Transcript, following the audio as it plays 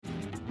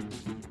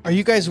Are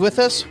you guys with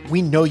us?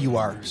 We know you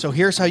are. So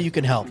here's how you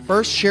can help.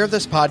 First, share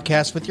this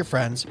podcast with your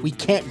friends. We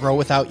can't grow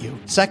without you.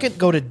 Second,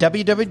 go to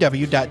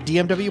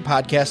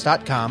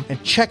www.dmwpodcast.com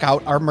and check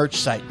out our merch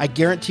site. I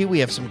guarantee we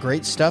have some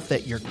great stuff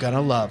that you're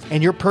gonna love.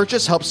 And your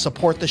purchase helps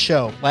support the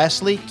show.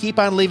 Lastly, keep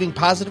on leaving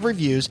positive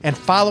reviews and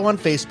follow on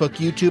Facebook,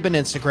 YouTube, and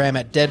Instagram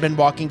at Dead Men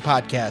Walking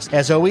Podcast.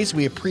 As always,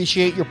 we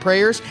appreciate your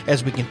prayers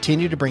as we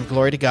continue to bring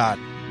glory to God.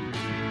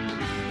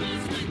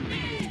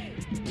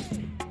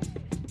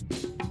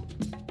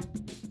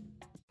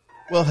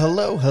 Well,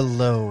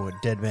 hello,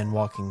 Dead Men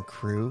Walking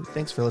crew.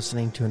 Thanks for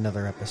listening to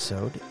another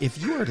episode.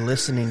 If you are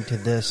listening to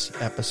this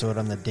episode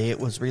on the day it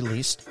was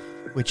released,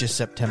 which is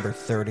September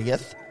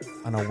 30th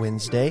on a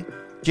Wednesday,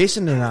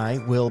 Jason and I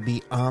will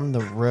be on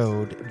the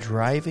road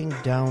driving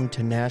down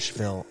to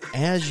Nashville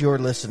as you're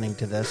listening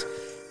to this,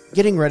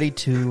 getting ready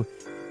to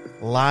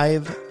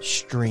live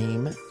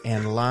stream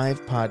and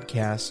live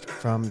podcast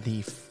from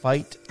the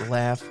Fight,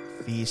 Laugh,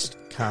 Feast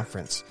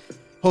conference,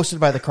 hosted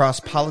by the Cross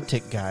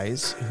Politic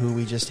guys, who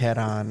we just had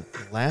on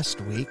last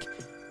week,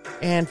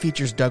 and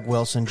features Doug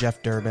Wilson,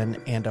 Jeff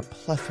Durbin, and a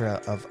plethora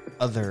of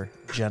other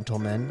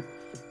gentlemen.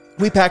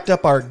 We packed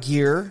up our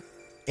gear,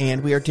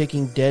 and we are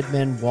taking Dead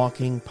Men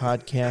Walking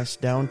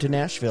Podcast down to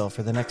Nashville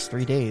for the next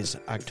 3 days,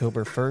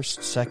 October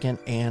 1st, 2nd,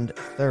 and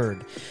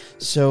 3rd.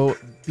 So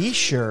be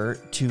sure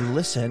to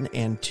listen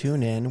and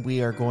tune in.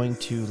 We are going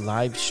to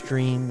live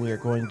stream. We are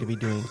going to be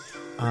doing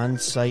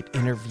on-site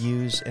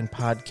interviews and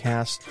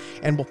podcasts,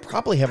 and we'll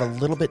probably have a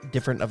little bit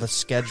different of a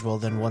schedule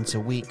than once a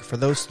week. For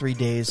those 3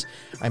 days,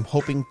 I'm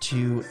hoping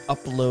to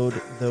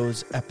upload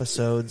those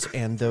episodes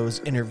and those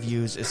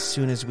interviews as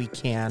soon as we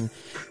can.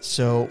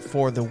 So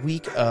for the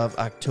week of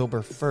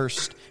October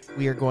 1st,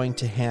 we are going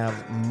to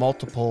have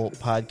multiple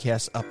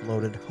podcasts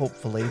uploaded,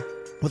 hopefully,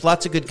 with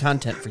lots of good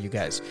content for you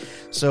guys.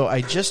 So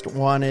I just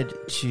wanted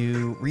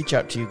to reach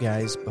out to you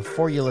guys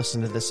before you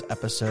listen to this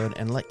episode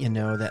and let you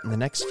know that in the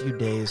next few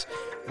days,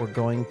 we're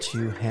going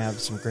to have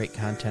some great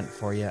content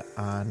for you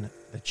on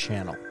the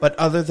channel. But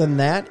other than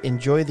that,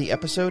 enjoy the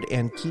episode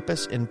and keep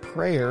us in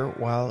prayer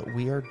while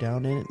we are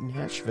down in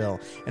Nashville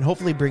and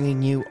hopefully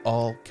bringing you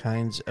all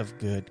kinds of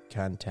good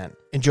content.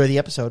 Enjoy the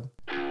episode.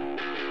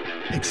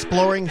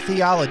 Exploring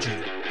theology,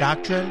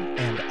 doctrine,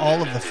 and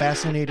all of the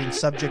fascinating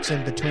subjects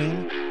in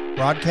between,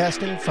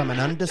 broadcasting from an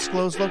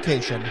undisclosed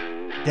location,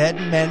 Dead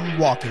Men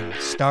Walking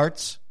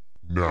starts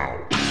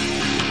now.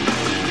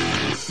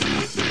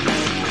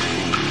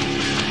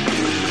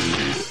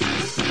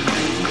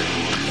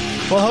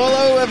 Well,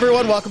 hello,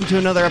 everyone. Welcome to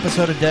another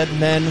episode of Dead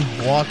Men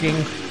Walking.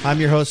 I'm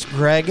your host,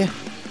 Greg.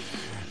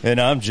 And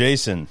I'm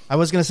Jason. I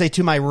was going to say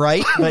to my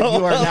right, but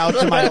you are now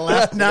to my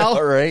left now.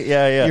 All right,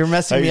 yeah. You're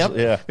messing me up.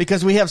 Yeah.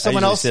 Because we have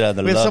someone else. We have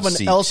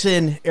someone else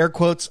in air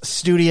quotes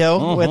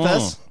studio with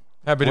us.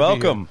 Happy to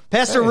Welcome. be here.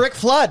 Pastor Rick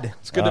Flood.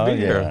 It's good to be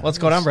here. What's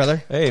going on,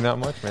 brother? Hey, not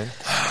much, man.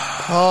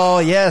 Oh,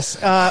 yes.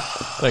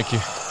 Thank you.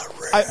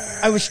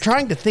 I was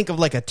trying to think of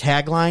like a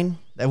tagline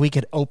that we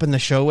could open the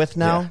show with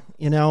now. Yeah.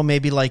 You know,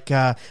 maybe like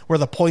where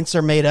the points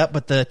are made up,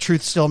 but the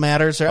truth still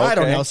matters. Or I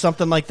don't know,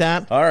 something like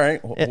that. All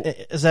right.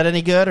 Is that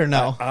any good or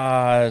no?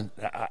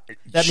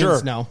 That sure.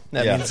 means no.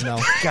 That means no.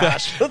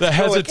 Gosh. The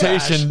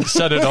hesitation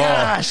said it all.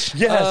 Gosh.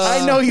 Yes.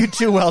 I know you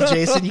too well,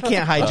 Jason. You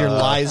can't hide your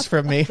lies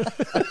from me.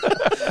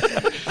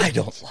 I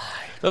don't lie.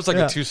 That was like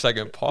a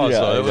 2-second pause. Yeah,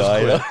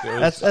 though.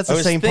 That's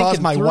the same pause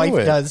my wife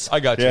does.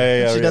 I got you.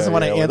 Yeah, she doesn't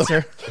want to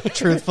answer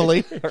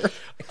truthfully.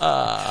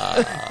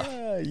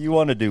 You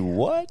want to do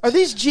what? Are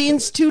these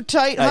jeans too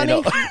tight,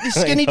 honey? These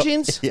skinny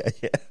jeans? Yeah.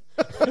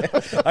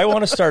 I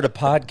want to start a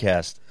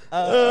podcast.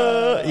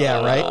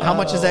 Yeah, right. How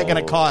much is that going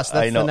to cost?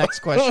 That's the next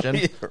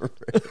question.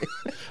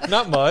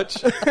 Not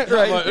much.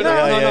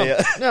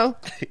 Right. No.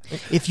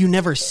 If you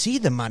never see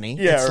the money,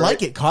 it's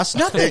like it costs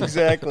nothing.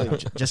 Exactly.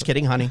 Just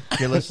kidding, honey. If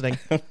you're listening.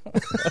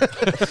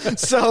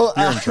 So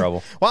you're in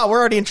trouble. Wow, we're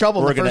already in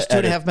trouble in the first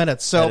 2.5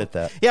 minutes. So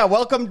yeah,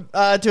 welcome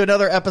to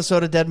another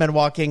episode of Dead Men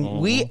Walking.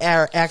 Mm-hmm. We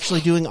are actually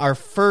doing our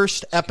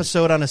first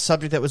episode on a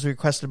subject that was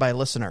requested by a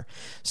listener.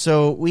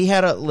 So we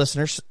had a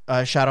listener,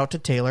 shout out to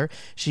Taylor.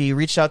 She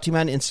reached out to me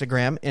on Instagram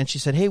and she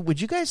said, hey,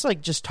 would you guys like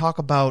just talk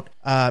about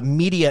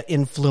media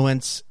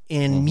influence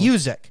in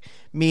music,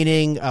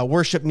 meaning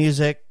worship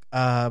music,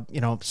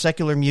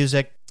 secular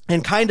music,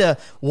 and kind of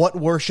what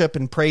worship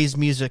and praise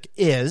music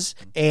is.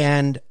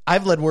 And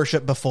I've led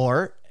worship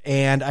before,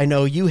 and I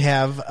know you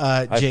have,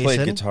 Jason. I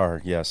played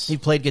guitar, yes. You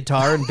played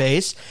guitar and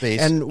bass.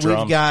 And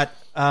drum. We've got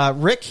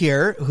Rick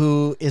here,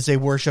 who is a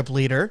worship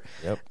leader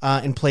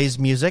and plays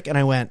music. And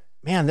I went,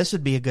 man, this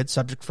would be a good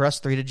subject for us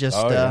three to just,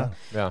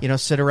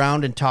 sit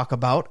around and talk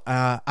about.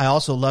 I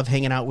also love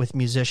hanging out with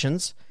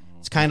musicians.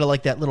 It's kind of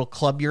like that little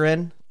club you're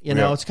in.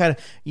 It's kind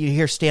of, you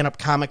hear stand-up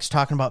comics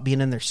talking about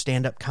being in their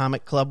stand-up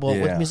comic club. Well,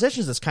 with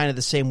musicians, it's kind of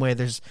the same way.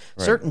 There's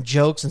certain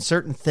jokes and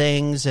certain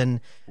things, and,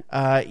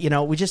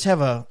 we just have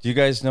a... Do you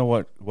guys know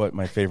what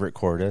my favorite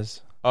chord is?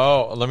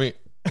 Oh,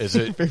 is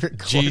it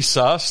G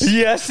sus?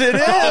 Yes, it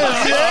is.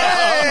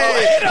 Yay!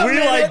 We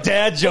like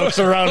dad jokes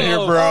around here,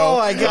 bro. Oh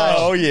my gosh.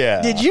 Oh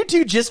yeah. Did you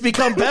two just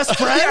become best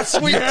friends?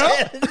 We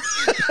did.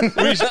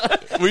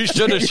 We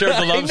should have shared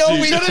the love No,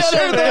 we seed. should have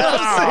shared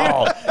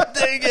that.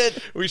 Dang it.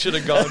 We should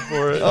have gone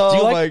for it.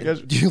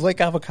 Do you like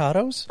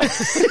avocados?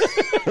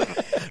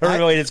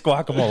 Or wait, it's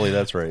guacamole.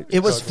 That's right. It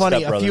was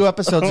funny. Step A few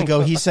episodes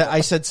ago,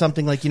 I said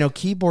something like,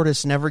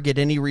 keyboardists never get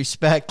any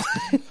respect,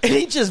 and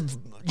he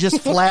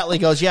just flatly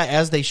goes, yeah,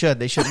 as they should.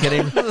 They shouldn't get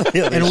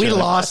any. And we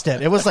lost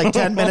it. It was like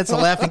 10 minutes of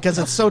laughing because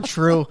it's so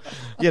true.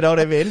 You know what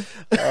I mean?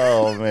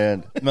 Oh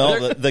man,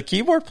 no, the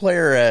keyboard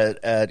player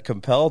at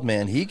Compelled,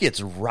 man, he gets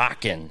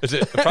rocking. Is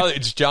it probably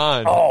it's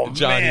John? Oh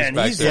John, man,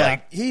 back he's there.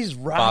 like he's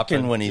rocking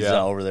Popping. when he's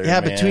Yeah. over there. Yeah,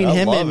 man. between I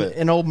him love and it.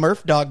 an old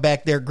Murph dog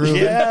back there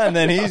grooving. Yeah, and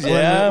then he's when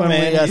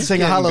man. we he's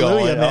sing a getting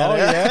hallelujah, going. man. Oh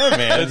yeah,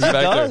 man. It's he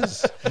back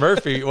does. there.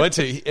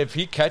 Murphy, if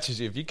he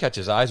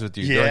catches eyes with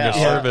you during Yeah. the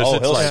service, Oh,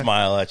 it's he'll like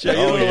smile at you. Yeah,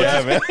 Oh you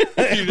yeah, man.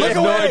 you have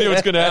no idea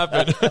what's going to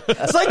happen.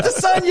 It's like the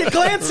sun. You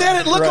glance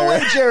at it, look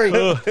away, Jerry.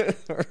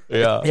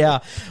 Yeah. Yeah.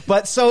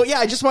 But so,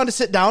 I just wanted to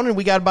sit down and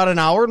we got about an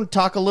hour and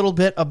talk a little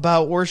bit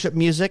about worship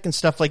music and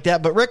stuff like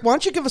that. But Rick, why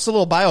don't you give us a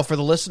little bio for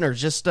the listeners?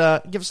 Just give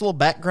us a little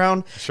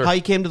background, Sure. how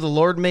you came to the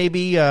Lord,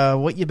 maybe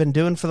what you've been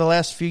doing for the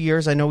last few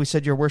years. I know we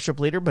said you're a worship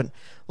leader, but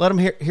let them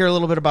hear a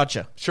little bit about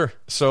you. Sure.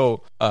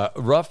 So,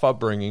 rough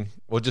upbringing.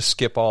 We'll just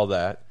skip all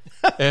that.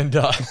 And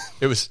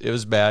it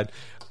was bad.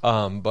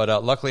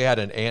 But luckily I had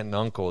an aunt and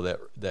uncle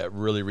that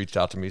really reached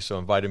out to me, so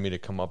invited me to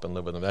come up and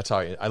live with them. That's how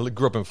I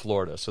grew up in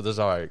Florida, so this is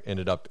how I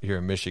ended up here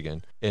in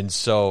Michigan. And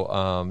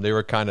so they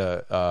were kind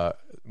of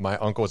my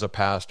uncle was a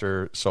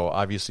pastor, so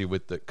obviously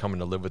with the coming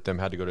to live with them,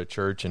 had to go to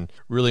church and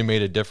really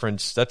made a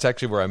difference. That's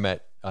actually where I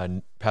met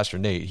Pastor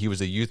Nate. He was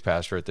the youth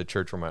pastor at the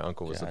church where my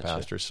uncle was the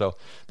pastor. So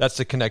that's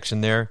the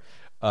connection there.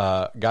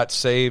 Got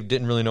saved,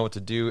 didn't really know what to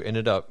do.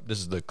 This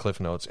is the Cliff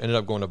Notes, ended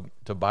up going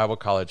to Bible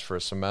college for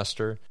a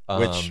semester.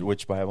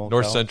 Which Bible?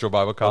 North Central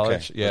Bible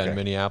College, Okay. in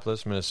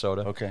Minneapolis,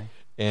 Minnesota. Okay.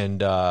 And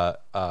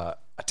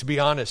to be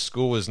honest,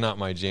 school was not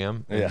my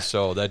jam. And Yeah.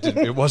 so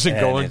it wasn't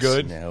And going it's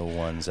good. No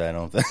ones, I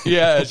don't think.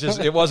 Yeah,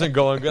 it wasn't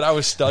going good. I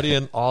was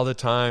studying all the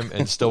time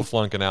and still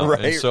flunking out.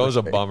 And so it was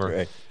a bummer.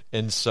 Right.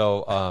 And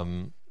so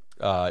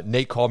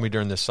Nate called me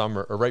during the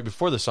summer, or right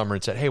before the summer,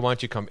 and said, hey, why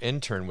don't you come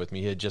intern with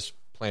me? He had just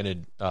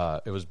planted,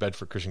 it was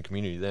Bedford Christian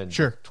Community then,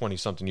 Sure.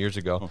 20-something years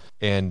ago.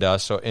 And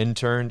so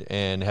interned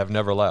and have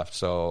never left.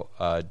 So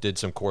did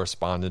some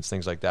correspondence,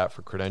 things like that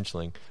for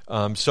credentialing.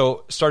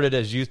 So started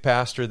as youth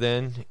pastor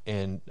then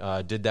and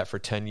did that for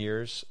 10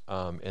 years.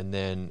 And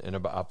then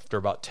after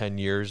about 10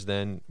 years,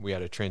 then we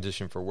had a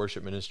transition for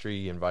worship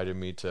ministry. He invited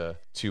me to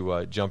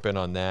jump in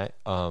on that.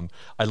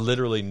 I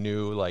literally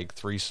knew like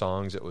 3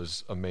 songs. It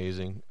was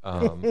amazing. I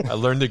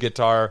learned the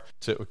guitar.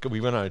 We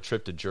went on a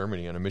trip to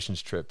Germany on a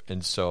missions trip.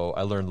 And so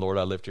I learned Lord,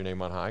 I Lift Your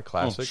Name on High,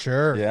 classic.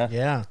 Sure. Yeah.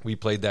 Yeah. We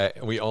played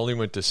that. We only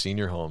went to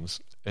senior homes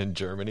in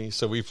Germany.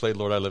 So we played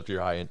Lord, I Lift Your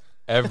High in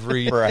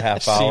every For a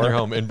half hour. senior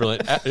home in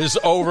Berlin. Just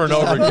over and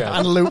over again.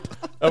 On loop.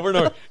 Over and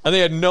over. And they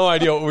had no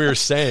idea what we were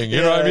saying.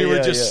 You know what I mean?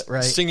 We're just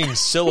Right. singing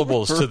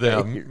syllables to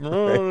them.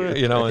 Right.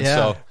 You know, and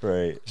Yeah.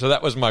 Right. so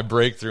that was my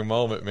breakthrough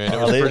moment, man. It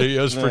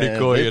Oh, was pretty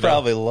cool. They You know?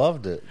 probably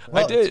loved it.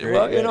 I did. Great.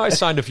 Well, I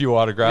signed a few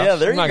autographs. Yeah,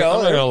 there I'm you not, go.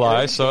 I'm not gonna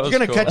lie. So it was You're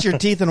going to cool. cut your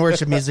teeth in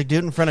worship music,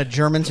 dude, in front of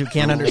Germans who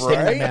can't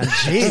understand Right? it, man.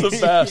 It's the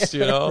Jeez. best,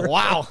 you know.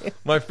 Wow.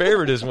 My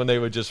favorite is when they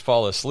would just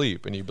fall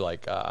asleep, and you'd be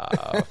like,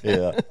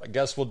 Yeah. I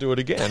guess we'll do it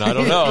again. I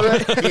don't know.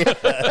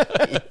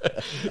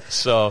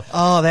 So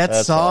Oh, that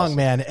That's song, awesome.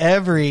 man.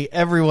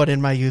 Everyone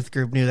in my youth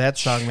group knew that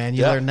song, man.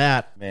 You Yeah. learned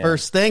that Man.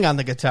 first thing on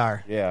the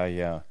guitar. Yeah.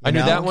 Yeah. I knew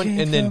know? that one,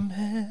 and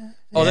then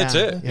that's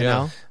Yeah, it. you Yeah,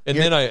 know? and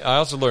You're- then I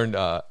also learned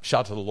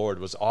 "Shout to the Lord"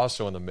 was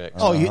also in the mix.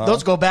 Oh,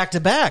 those go back to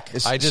back.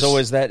 So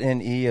is that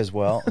in E as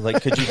well?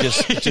 Like, could you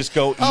just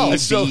go E,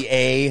 so- B,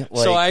 A?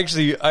 Like, So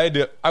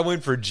I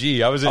went for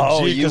G. I was in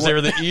Oh, G you because they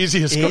were went- the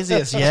easiest.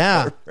 Easiest,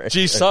 yeah.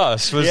 G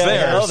sus was yeah, there,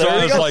 yeah, so I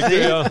you was go. like, See?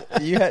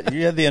 you know,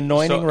 you had the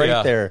anointing so, right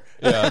yeah, there.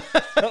 Yeah,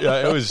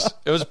 it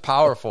was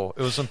powerful.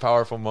 It was some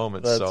powerful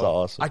moments. That's so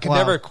awesome. I could Wow.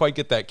 never quite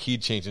get that key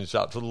change and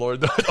shout to the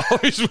Lord. That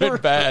always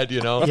went bad,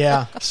 you know.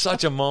 Yeah.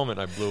 Such a moment.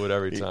 I blew it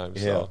every time.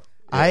 So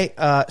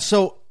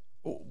So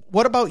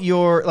what about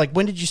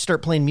when did you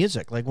start playing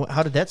music? Like,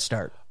 how did that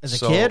start? As a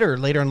So- kid or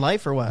later in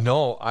life or what?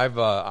 no,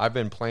 I've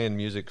been playing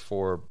music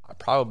for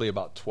probably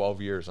about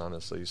 12 years,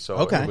 honestly. So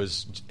Okay. it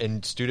was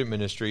in student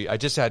ministry. I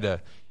just had to.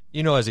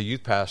 As a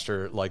youth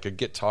pastor, like a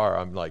guitar,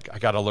 I'm like, I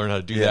got to learn how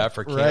to do that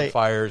for Right.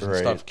 campfires and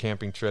Right. stuff,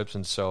 camping trips.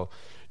 And so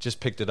just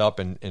picked it up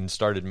and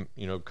started,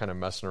 kind of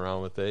messing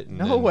around with it. And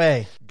No then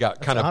way. Got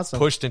kind of awesome.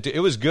 pushed into it.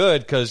 Was good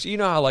because,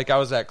 how, like, I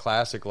was that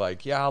classic,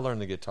 like, yeah, I'll learn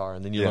the guitar.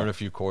 And then you learn a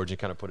few chords and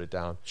kind of put it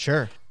down.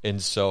 Sure.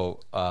 And so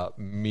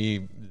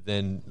me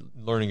then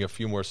learning a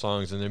few more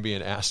songs and then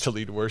being asked to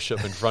lead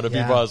worship in front of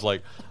Yeah. people, I was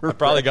like, I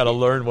probably got to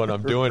learn what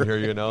I'm doing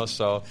here,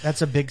 So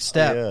That's a big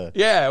step.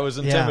 Yeah. yeah, it was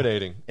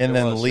intimidating. And It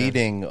then was,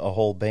 leading a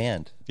whole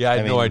band. Yeah, I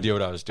had no idea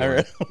what I was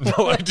doing.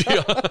 No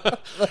idea.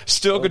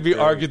 Still could be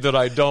argued that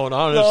I don't,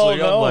 honestly.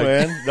 No, I'm like,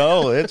 man.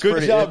 No, it's good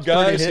pretty, job, it's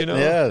guys. Pretty You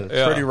know,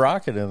 it's pretty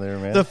rocking in there,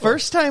 man. The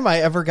first time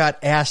I ever got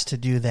asked to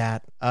do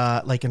that,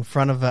 like in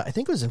front of, I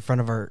think it was in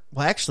front of our,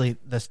 well, actually,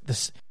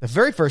 the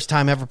very first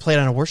time I ever played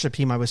on a worship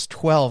team, I was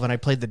 12, and I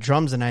played the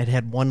drums, and I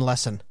had one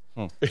lesson.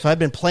 So I'd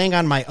been playing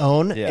on my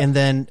own, and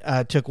then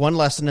took one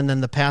lesson, and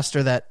then the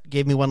pastor that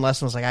gave me one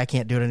lesson was like, I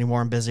can't do it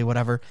anymore, I'm busy,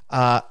 whatever.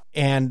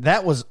 And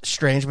that was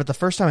strange, but the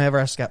first time I ever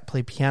asked to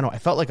play piano, I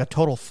felt like a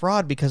total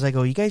fraud because I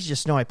go, you guys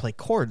just know I play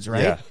chords,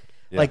 right? Yeah.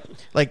 Yeah.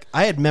 Like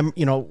I had,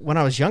 when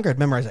I was younger, I'd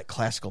memorized like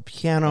classical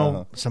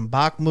piano, some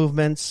Bach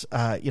movements,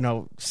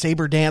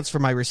 saber dance for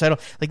my recital.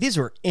 Like these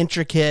were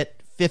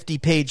intricate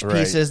 50-page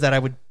pieces that I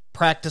would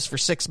practice for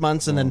 6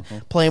 months and then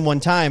play them one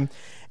time.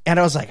 And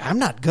I was like, I'm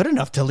not good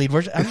enough to lead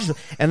worship.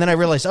 And then I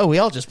realized, we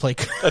all just play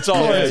chords. That's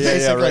all.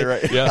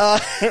 Right.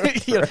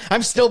 Yeah.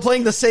 I'm still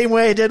playing the same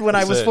way I did when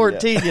I was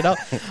 14.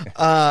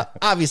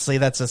 Obviously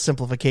that's a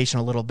simplification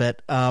a little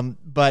bit,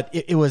 but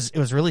it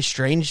was really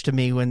strange to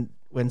me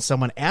when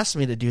someone asked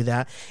me to do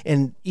that,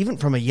 and even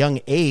from a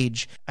young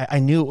age, I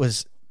knew it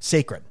was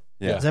sacred.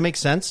 Yeah. Does that make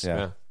sense?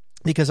 Yeah.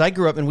 Because I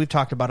grew up, and we've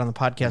talked about it on the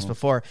podcast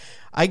before,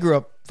 I grew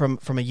up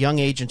from a young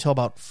age until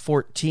about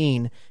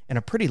 14 in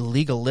a pretty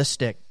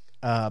legalistic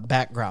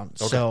background.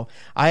 Okay. So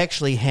I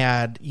actually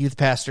had youth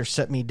pastors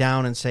sit me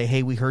down and say,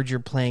 hey, we heard you're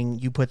playing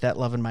You Put That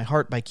Love in My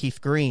Heart by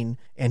Keith Green,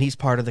 and he's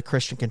part of the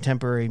Christian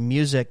contemporary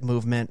music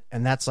movement,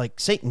 and that's like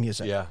Satan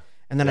music. Yeah.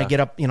 And then I get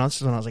up, this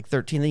is when I was like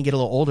 13. Then you get a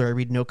little older. I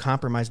read No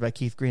Compromise by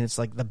Keith Green. It's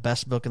like the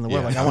best book in the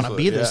world. Yeah, like, I want to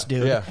be this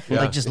dude. Yeah.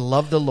 Like, just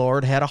loved the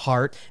Lord, had a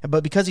heart.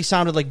 But because he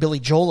sounded like Billy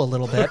Joel a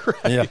little bit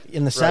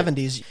in the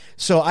 70s.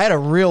 So I had a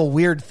real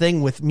weird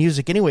thing with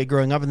music anyway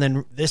growing up. And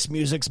then this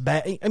music's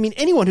bad. I mean,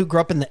 anyone who grew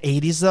up in the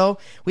 80s, though,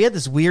 we had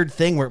this weird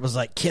thing where it was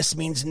like Kiss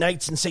means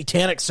Knights and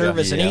Satanic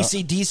Service and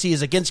AC/DC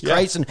is against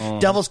Christ and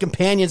Devil's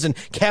Companions and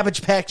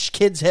Cabbage Patch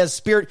Kids has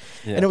spirit.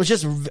 Yeah. And it was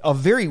just a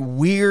very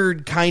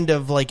weird kind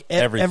of like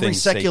every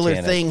secular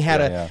satanic thing had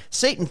a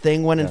Satan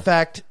thing when in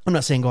fact, I'm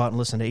not saying go out and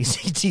listen to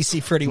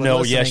AC/DC for anyone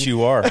listening. Yes,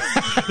 you are.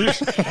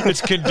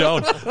 It's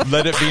condoned.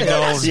 Let it be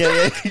known.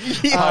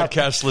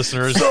 Podcast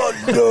listeners.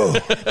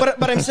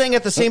 But I'm saying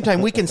at the same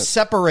time, we can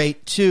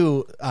separate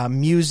too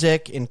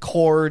music and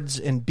chords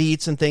and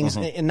beats and things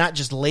and not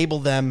just label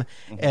them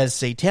as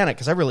satanic,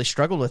 because I really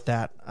struggled with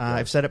that.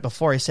 I've said it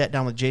before. I sat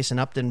down with Jason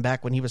Upton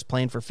back when he was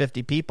playing for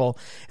 50 people,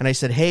 and I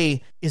said,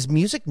 hey, is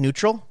music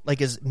neutral?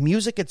 Like, is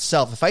music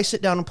itself, if I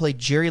sit down and play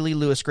Jerry Lee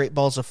Lewis Great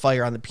Balls of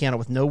Fire on the piano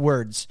with no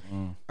words,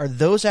 are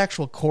those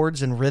actual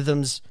chords and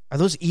rhythms, are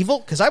those evil?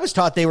 Because I was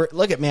taught they were,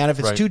 look at, man, if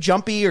it's too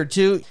jumpy or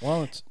too,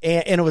 and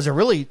it was a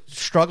really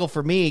struggle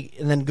for me,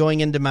 and then going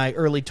into my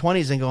early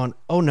 20s and going,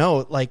 oh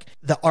no, like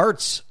the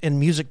arts and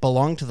music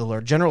belong to the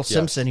Lord. General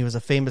Simpson, he was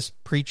a famous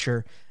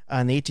preacher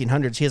in the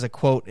 1800s. He has a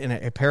quote, and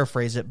I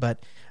paraphrase it,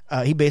 but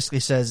he basically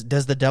says,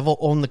 does the devil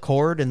own the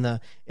chord and the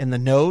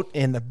note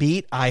and the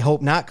beat? I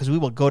hope not, because we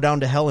will go down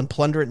to hell and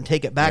plunder it and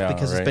take it back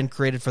because it's been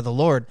created for the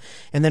Lord.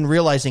 And then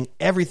realizing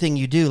everything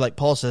you do, like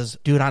Paul says,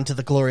 do it unto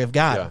the glory of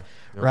God. Yeah.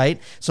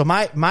 Right? So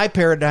my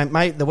paradigm,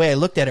 the way I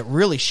looked at it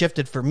really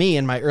shifted for me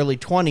in my early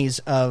 20s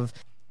of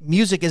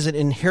music isn't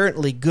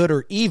inherently good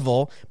or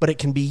evil, but it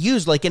can be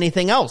used like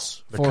anything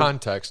else. The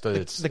context that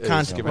it's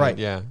context, right?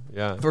 Yeah,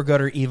 for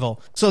good or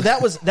evil. So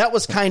that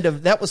was kind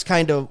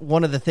of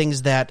one of the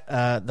things that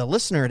the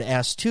listener had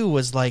asked too,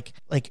 was like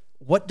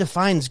what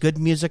defines good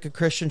music a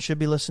Christian should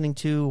be listening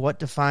to? What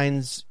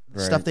defines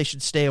stuff they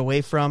should stay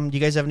away from? Do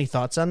you guys have any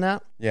thoughts on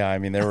that? Yeah, I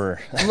mean, there were...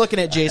 I'm looking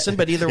at Jason,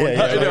 but either one.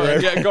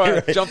 Go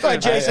ahead. Jump in.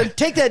 Jason.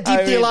 Take that deep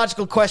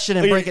theological question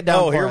and break it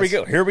down for us.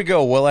 Here we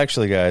go. Well,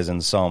 actually, guys,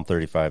 in Psalm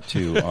 35,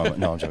 too...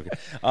 no, I'm joking.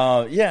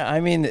 I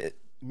mean,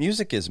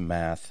 music is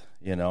math,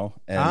 and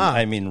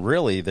I mean,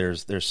 really,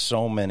 there's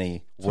so many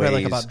ways... That's what I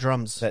like about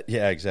drums.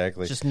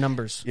 Exactly. It's just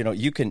numbers.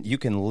 You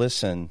can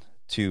listen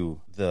to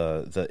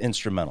the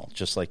instrumental,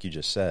 just like you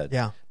just said.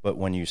 Yeah. But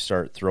when you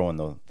start throwing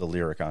the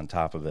lyric on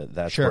top of it,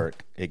 that's where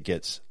it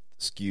gets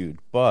skewed.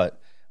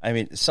 But I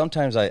mean,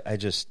 sometimes I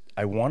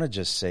want to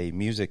just say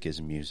music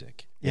is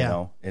music. You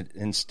know,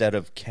 instead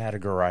of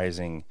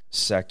categorizing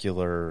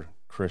secular,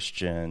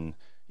 Christian,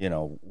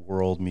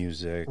 world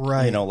music.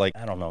 Right. Like,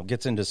 I don't know,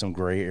 gets into some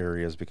gray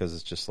areas, because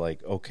it's just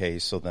like, okay,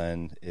 so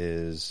then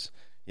is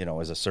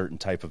a certain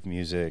type of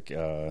music.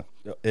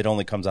 It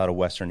only comes out of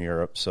Western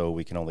Europe, so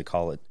we can only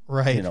call it,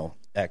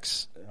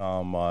 X.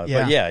 But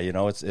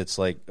it's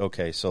like,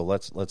 okay, so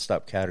let's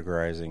stop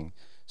categorizing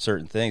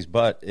certain things.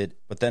 But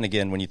then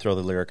again, when you throw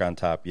the lyric on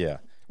top, well,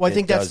 I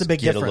think that's the big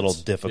difference. A little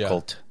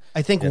difficult. Yeah.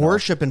 I think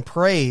worship and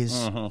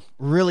praise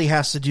really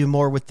has to do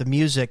more with the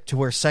music, to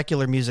where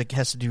secular music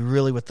has to do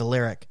really with the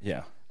lyric.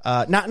 Yeah.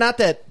 Not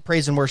that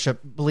praise and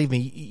worship, believe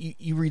me,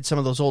 you read some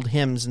of those old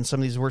hymns and some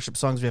of these worship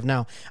songs we have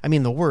now. I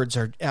mean, the words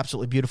are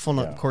absolutely beautiful,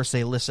 and of course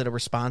they elicit a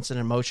response and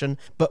emotion.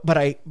 But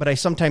I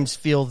sometimes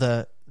feel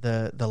the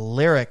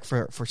lyric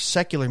for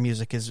secular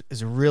music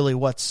is really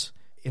what's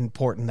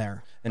important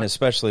there. And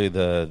especially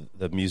the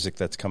music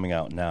that's coming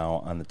out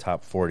now on the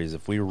top 40s.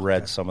 If we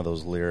read some of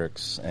those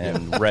lyrics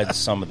and read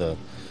some of the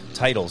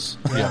titles,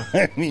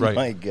 I mean,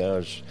 my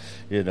gosh,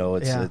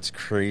 it's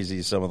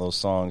crazy. Some of those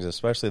songs,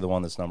 especially the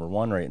one that's number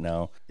one right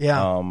now.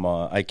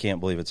 I can't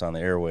believe it's on the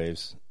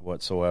airwaves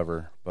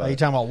whatsoever. But are you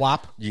talking about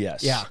WAP?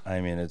 Yes. Yeah. I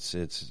mean, it's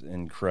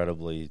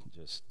incredibly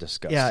just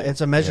disgusting. Yeah,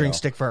 it's a measuring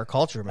stick for our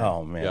culture, man.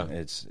 Oh man,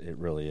 it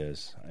really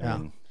is. I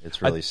mean,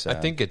 it's really sad.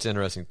 I think it's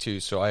interesting too.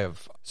 So I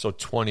have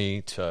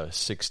 20 to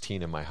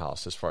 16 in my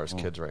house as far as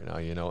kids right now,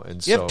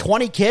 and you have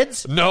 20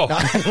 kids? No.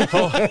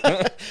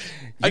 I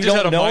just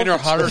had a minor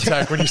heart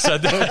attack when you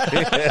said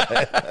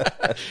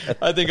that.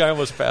 I think I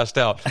almost passed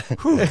out.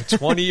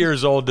 20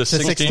 years old to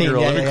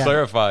 16-year-old. Let me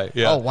clarify.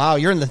 Yeah. Oh, wow.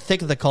 You're in the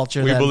thick of the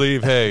culture. We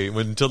believe, hey,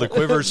 until the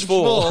quiver's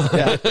full.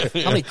 How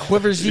many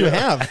quivers do you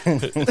have?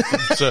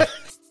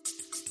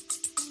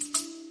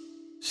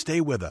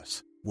 Stay with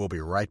us. We'll be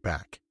right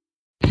back.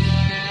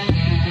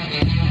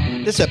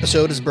 This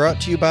episode is brought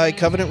to you by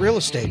Covenant Real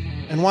Estate.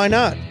 And why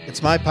not?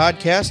 It's my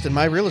podcast and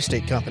my real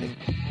estate company.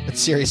 But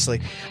seriously,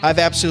 I've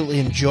absolutely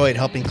enjoyed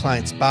helping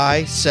clients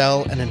buy,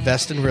 sell, and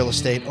invest in real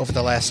estate over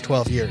the last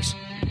 12 years.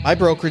 My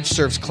brokerage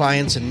serves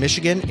clients in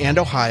Michigan and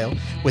Ohio,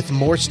 with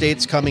more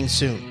states coming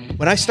soon.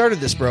 When I started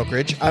this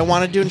brokerage, I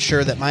wanted to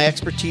ensure that my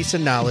expertise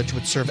and knowledge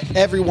would serve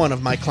every one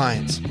of my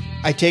clients.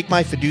 I take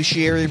my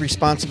fiduciary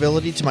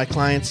responsibility to my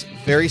clients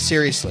very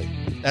seriously.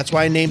 That's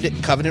why I named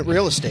it Covenant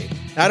Real Estate.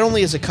 Not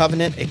only is a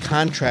covenant a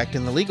contract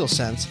in the legal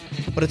sense,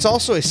 but it's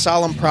also a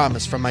solemn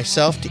promise from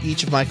myself to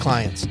each of my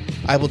clients.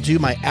 I will do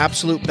my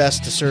absolute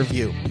best to serve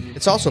you.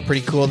 It's also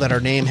pretty cool that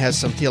our name has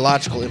some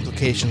theological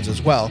implications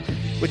as well,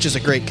 which is a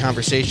great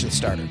conversation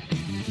starter.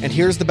 And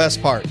here's the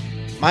best part.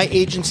 My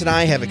agents and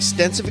I have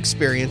extensive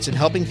experience in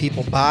helping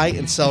people buy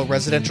and sell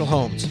residential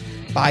homes,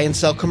 buy and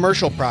sell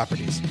commercial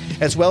properties,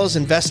 as well as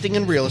investing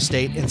in real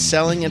estate and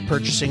selling and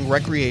purchasing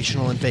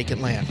recreational and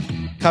vacant land.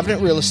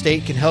 Covenant Real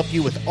Estate can help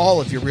you with all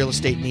of your real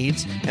estate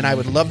needs, and I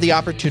would love the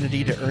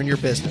opportunity to earn your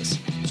business.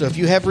 So if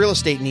you have real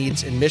estate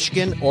needs in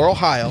Michigan or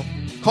Ohio,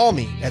 call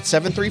me at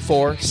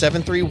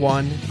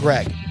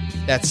 734-731-GREG.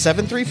 That's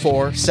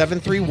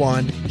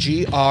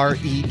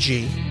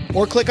 734-731-GREG.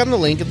 Or click on the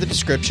link in the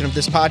description of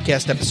this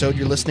podcast episode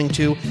you're listening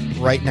to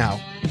right now.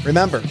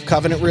 Remember,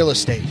 Covenant Real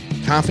Estate.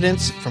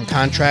 Confidence from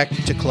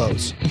contract to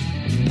close.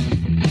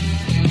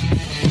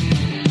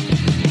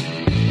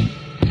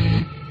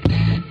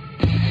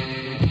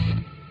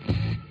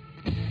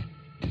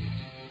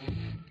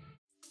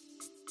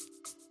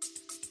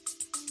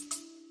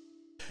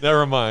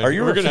 Never mind. Are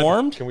you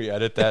reformed? Can we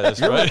edit that? That's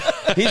right.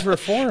 He's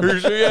reformed.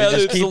 Yeah,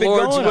 just keep the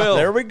Lord's going. will.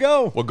 There we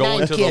go. We'll go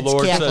into the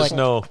Lord Catholic. Says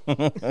no.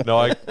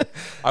 No,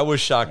 I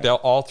was shocked.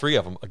 All three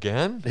of them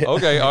again.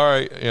 Okay, all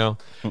right.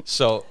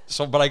 So,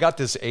 but I got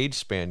this age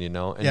span,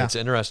 and it's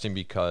interesting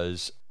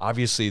because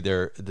obviously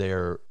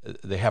they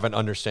have an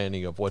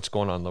understanding of what's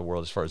going on in the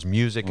world as far as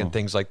music and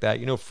things like that.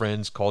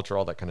 Friends, culture,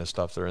 all that kind of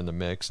stuff. They're in the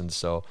mix, and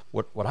so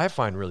what I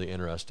find really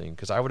interesting,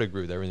 because I would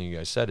agree with everything you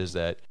guys said, is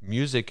that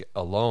music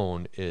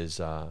alone is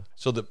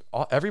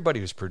everybody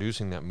who's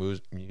producing that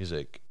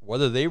music,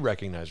 whether they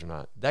recognize or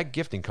not, that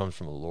gifting comes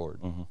from the Lord.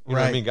 You know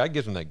what I mean? God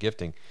gives them that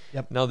gifting.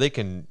 Yep. Now they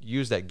can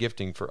use that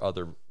gifting for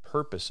other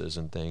purposes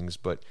and things,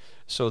 but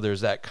so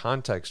there's that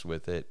context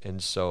with it.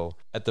 And so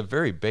at the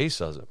very base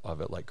of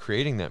it, like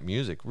creating that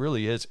music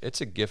really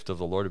it's a gift of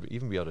the Lord to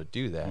even be able to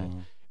do that.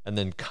 And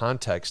then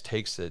context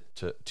takes it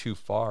too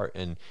far.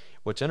 And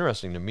what's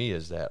interesting to me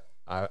is that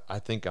I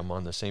think I'm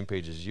on the same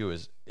page as you,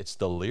 is it's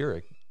the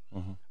lyric.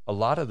 A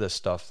lot of the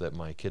stuff that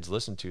my kids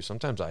listen to,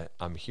 sometimes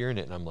I'm hearing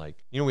it and I'm like,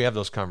 we have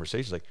those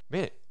conversations like,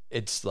 man,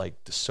 it's like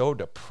so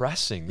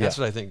depressing. That's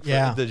what I think.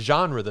 For the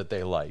genre that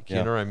they like, you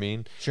know what I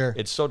mean? Sure.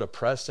 It's so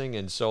depressing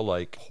and so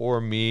like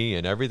poor me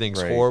and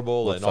everything's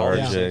horrible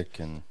lethargic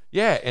and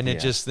all and it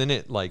just then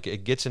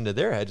it gets into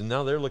their heads and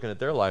now they're looking at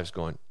their lives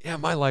going, yeah,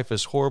 my life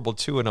is horrible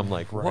too. And I'm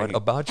like, what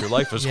about your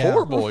life is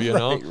horrible?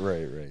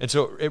 Right. And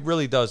so it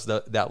really does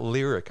that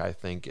lyric, I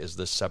think, is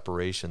the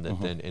separation that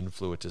then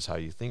influences how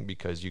you think,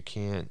 because you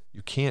can't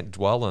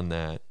dwell on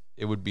that.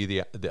 It would be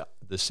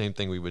the same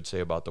thing we would say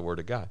about the Word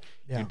of God.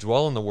 Yeah. You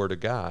dwell on the Word of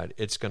God,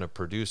 it's going to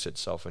produce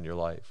itself in your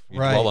life. You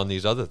dwell on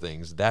these other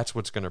things, that's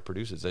what's going to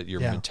produce it, is that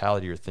your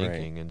mentality, your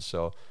thinking. And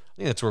so I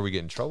think that's where we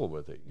get in trouble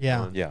with it.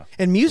 Yeah.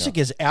 And music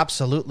is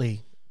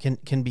absolutely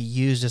can be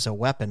used as a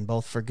weapon,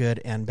 both for good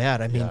and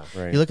bad. I mean,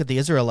 you look at the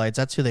Israelites,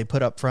 that's who they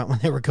put up front when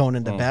they were going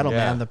into battle,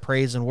 man, the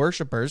praise and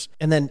worshipers.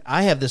 And then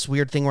I have this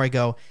weird thing where I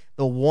go,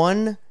 the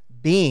one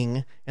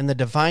being and the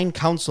divine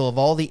counsel of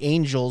all the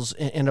angels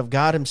and of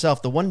God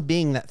himself, the one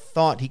being that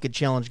thought he could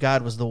challenge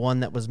God was the one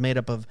that was made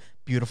up of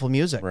beautiful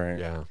music. Right.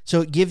 Yeah.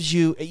 So it gives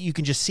you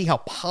can just see how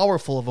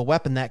powerful of a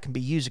weapon that can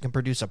be used. It can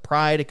produce a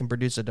pride, it can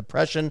produce a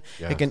depression,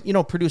 it can,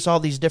 produce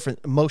all these different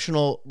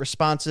emotional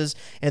responses,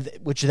 and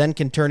which then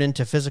can turn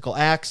into physical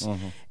acts.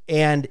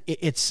 And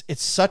it's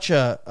such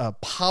a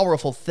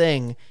powerful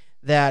thing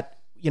that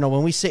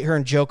when we sit here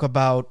and joke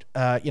about,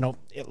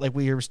 like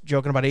we were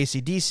joking about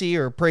AC/DC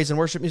or praise and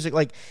worship music,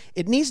 like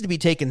it needs to be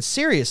taken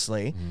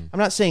seriously. I'm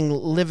not saying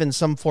live in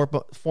some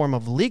form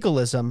of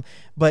legalism,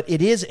 but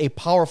it is a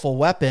powerful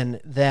weapon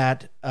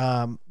that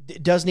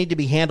it does need to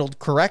be handled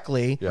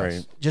correctly. Yes.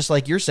 Right. Just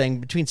like you're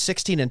saying, between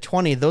 16 and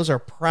 20, those are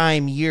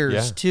prime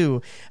years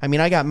too. I mean,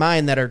 I got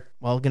mine that are,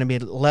 going to be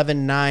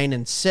 11, 9,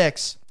 and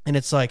 6. And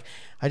it's like,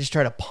 I just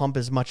try to pump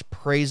as much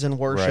praise and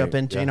worship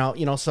into,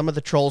 some of the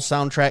Trolls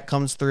soundtrack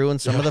comes through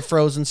and some of the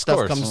Frozen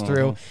stuff comes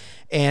through.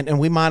 And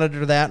we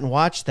monitor that and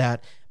watch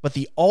that. But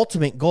the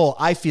ultimate goal,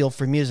 I feel,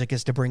 for music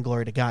is to bring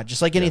glory to God,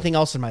 just like anything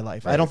else in my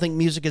life. Right. I don't think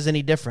music is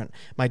any different.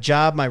 My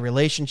job, my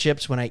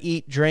relationships, when I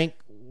eat, drink,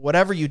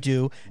 whatever you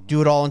do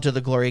it all into the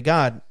glory of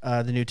God,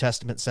 the New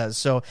Testament says.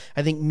 So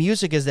I think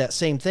music is that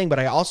same thing, but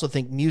I also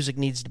think music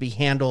needs to be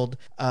handled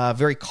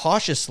very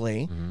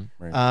cautiously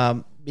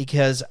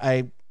because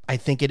I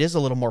think it is a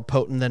little more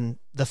potent than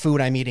the food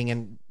I'm eating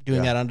and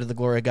doing that under the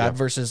glory of God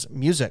versus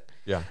music.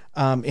 Yeah.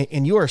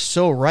 And you are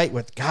so right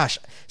with, gosh,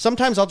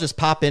 sometimes I'll just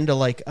pop into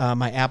like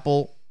my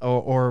Apple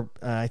or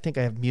I think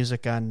I have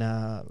music on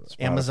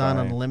Amazon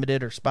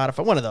Unlimited or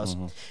Spotify, one of those.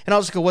 And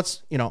I'll just go,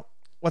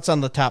 what's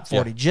on the top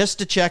 40 just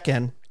to check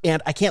in. And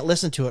I can't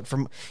listen to it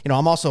from,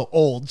 I'm also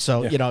old.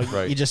 So,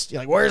 you just, you're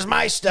like, where's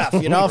my stuff,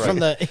 from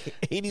the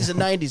 80s and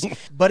 90s.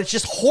 But it's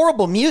just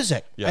horrible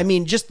music. Yeah. I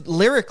mean, just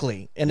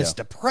lyrically. And it's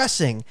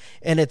depressing.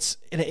 And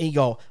you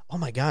go, oh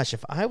my gosh,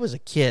 if I was a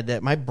kid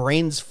that my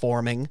brain's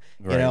forming,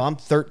 I'm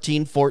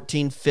 13,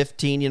 14,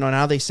 15,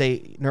 now they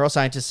say,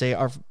 neuroscientists say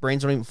our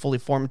brains don't even fully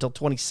form until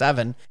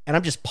 27. And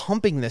I'm just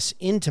pumping this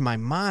into my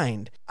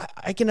mind.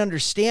 I can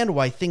understand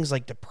why things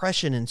like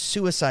depression and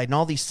suicide and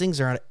all these things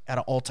are at an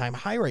all-time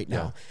high right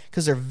now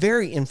because they're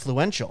very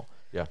influential.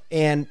 Yeah.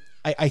 And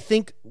I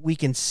think we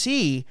can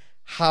see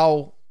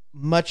how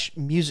much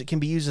music can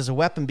be used as a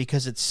weapon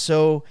because it's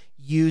so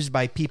used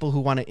by people who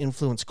want to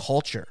influence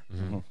culture.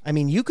 Mm-hmm. I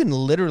mean, you can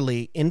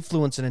literally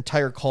influence an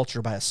entire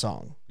culture by a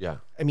song. Yeah.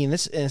 I mean,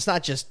 it's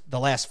not just the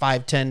last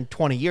 5, 10,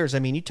 20 years. I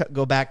mean, you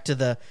go back to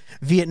the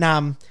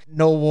Vietnam,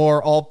 no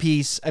war, all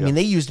peace. I mean,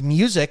 they used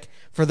music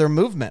for their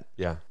movement.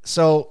 Yeah.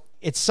 So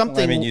it's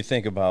something. You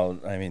think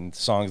about,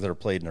 songs that are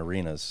played in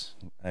arenas.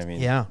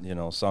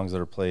 Songs that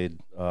are played,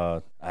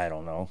 I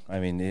don't know.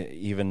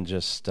 Even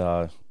just,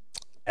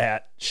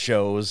 at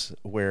shows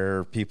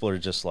where people are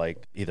just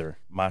like either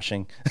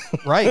moshing.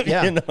 Right.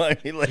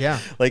 Yeah.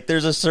 Like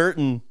there's a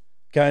certain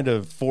kind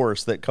of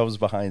force that comes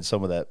behind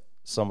some of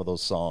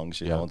those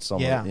songs, and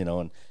some,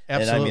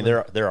 and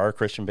there are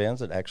Christian bands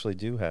that actually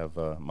do have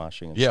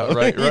moshing. And stuff.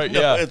 Right.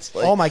 It's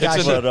like, oh my gosh,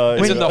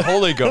 it's in the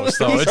Holy Ghost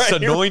though. It's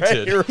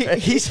anointed. You're right.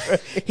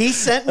 He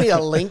sent me a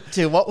link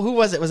to who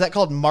was it? Was that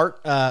called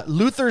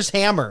Luther's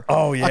Hammer?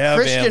 Oh yeah, a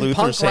Christian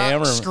Luther's punk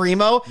Hammer. Rock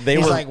screamo.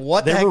 He's like,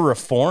 what? They were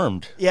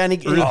reformed. Yeah,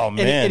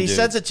 and he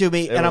sends it to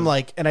me, and I'm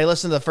like, and I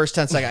listen to the first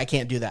 10 seconds. I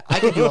can't do that. I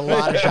can do a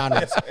lot of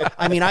genres.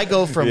 I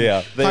go from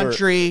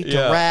country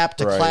to rap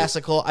to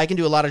classical. I can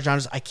do a lot of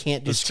genres. I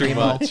can't do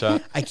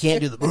screamo. I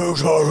can't do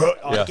the.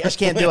 I just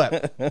can't do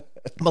it.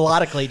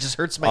 Melodically, it just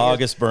hurts my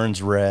August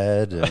Burns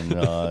Red, and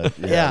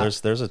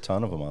there's a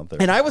ton of them out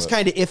there. And I was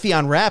kind of iffy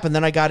on rap, and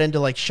then I got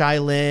into like Shai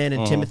Linne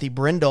and Timothy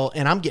Brindle,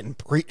 and I'm getting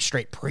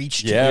straight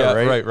preached. Yeah,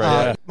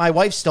 right. My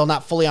wife's still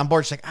not fully on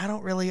board. She's like, I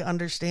don't really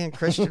understand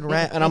Christian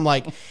rap, and I'm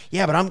like,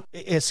 yeah, but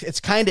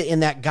it's kind of in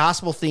that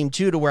gospel theme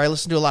too, to where I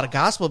listen to a lot of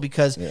gospel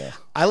because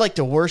I like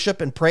to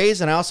worship and praise,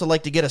 and I also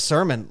like to get a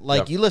sermon.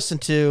 Like you listen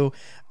to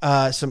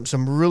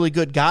some really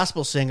good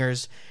gospel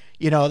singers.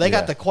 They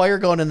got the choir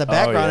going in the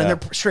background and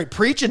they're straight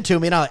preaching to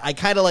me. And I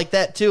kind of like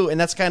that too. And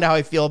that's kind of how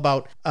I feel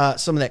about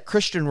some of that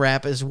Christian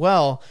rap as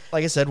well.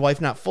 Like I said, wife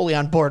not fully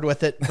on board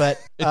with it,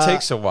 but it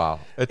takes a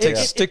while.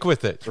 Stick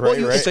with it. Well,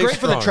 it's great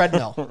for the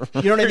treadmill.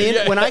 You know what I mean?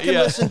 When I can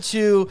listen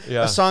to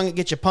a song that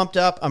gets you pumped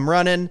up, I'm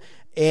running.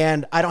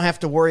 And I don't have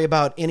to worry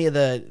about any of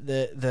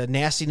the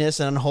nastiness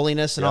and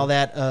unholiness and all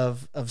that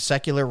of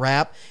secular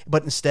rap,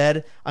 but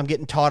instead I'm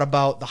getting taught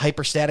about the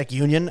hyperstatic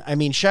union.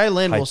 Shai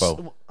Linne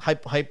will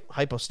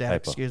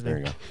hypostatic. Excuse me. There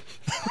you go.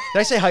 Did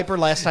I say hyper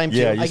last time too?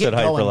 Yeah, you said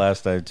hyper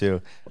last time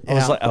too.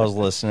 I was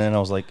listening. I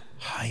was like,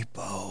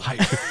 hypo.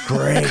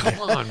 Great.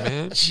 Come on,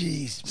 man.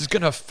 Jeez, this is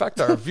going to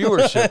affect our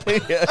viewership.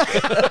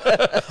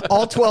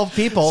 All 12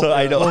 people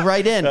will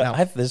write in.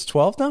 There's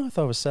 12 now. I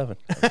thought it was 7.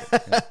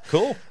 Okay.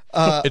 Cool.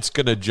 It's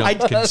going to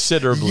jump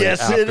considerably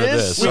after it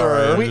is, this.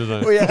 Sorry.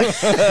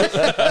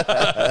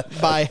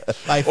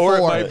 By 4. Or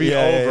it might be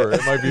over.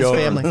 It might be over.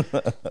 Family.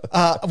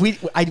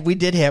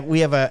 We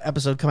have an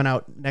episode coming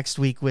out next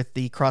week with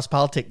the Cross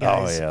Politic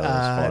guys. Oh,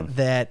 yeah,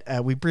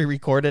 that we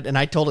pre-recorded, and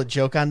I told a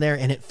joke on there,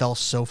 and it fell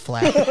so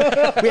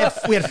flat. we had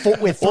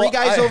 3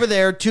 guys over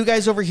there, 2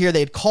 guys over here. They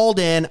had called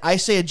in. I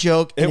say a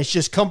joke, and it's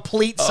just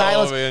complete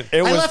silence. Man.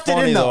 I left it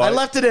in, though. I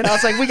left it in. I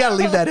was like, we got to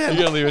leave that in. You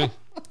got to leave it in.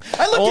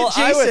 I looked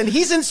at Jason.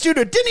 He's in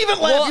studio. Didn't even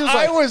laugh. He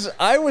was like,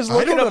 I was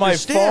looking at my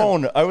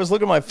phone. I was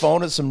looking at my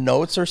phone at some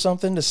notes or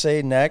something to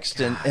say next,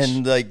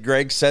 and like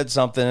Greg said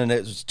something, and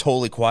it was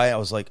totally quiet. I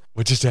was like,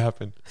 "What just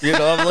happened?" You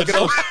know, I'm looking.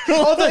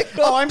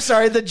 I'm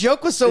sorry. The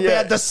joke was so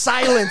bad. The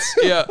silence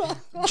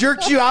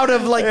jerked you out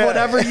of like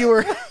whatever you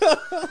were.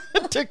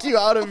 Took you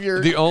out of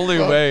your. The only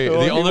way,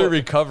 the only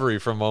recovery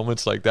from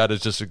moments like that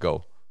is just to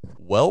go,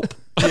 "Welp."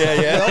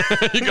 Yeah.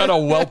 You gotta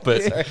whelp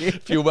it. Sorry.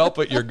 If you whelp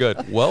it, you're good.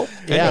 Welp.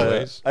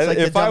 Anyways, like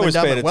if I was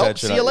paying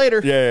attention, see you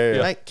later.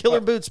 Yeah. Like, killer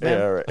boots, man.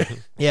 Yeah, right.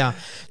 Yeah.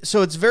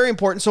 So it's very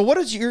important. So what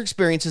has your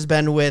experience has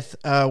been with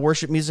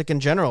worship music in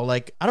general?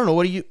 Like, I don't know.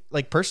 What do you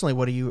like personally?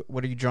 What are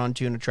you drawn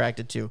to and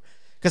attracted to?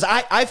 Because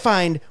I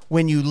find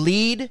when you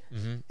lead,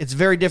 it's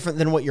very different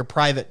than what your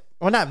private.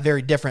 Well, not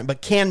very different, but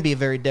can be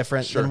very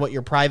different than what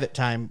your private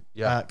time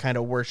kind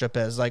of worship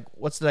is. Like,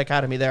 what's the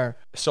dichotomy there?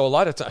 So a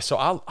lot of times,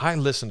 I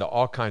listen to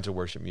all kinds of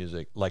worship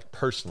music, like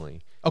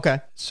personally. Okay.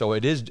 So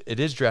it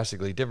is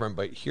drastically different,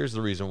 but here's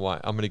the reason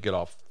why. I'm going to get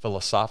off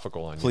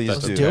philosophical on you. Please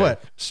do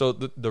it. So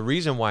the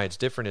reason why it's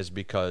different is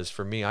because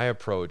for me, I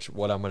approach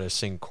what I'm going to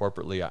sing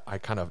corporately. I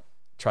kind of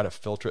try to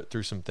filter it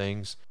through some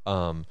things.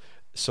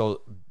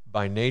 So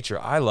by nature,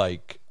 I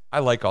like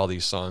all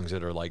these songs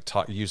that are like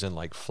using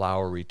like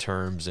flowery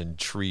terms and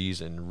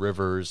trees and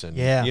rivers and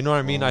you know what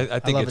I mean. I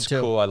think it's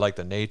cool. I like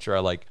the nature. I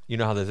like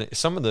how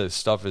some of the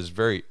stuff is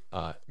very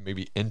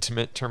maybe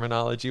intimate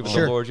terminology with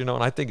the Lord, and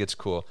I think it's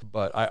cool.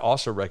 But I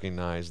also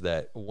recognize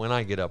that when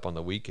I get up on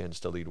the weekends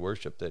to lead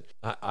worship, that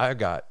I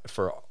got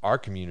for our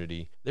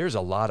community, there's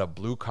a lot of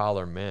blue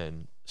collar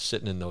men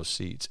sitting in those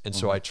seats, and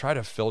so I try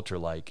to filter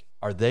like,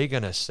 are they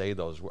going to say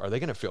those? Are they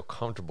going to feel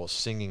comfortable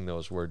singing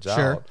those words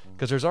out?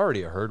 Because there's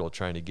already a hurdle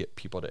trying to get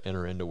people to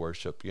enter into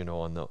worship,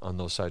 on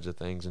those sides of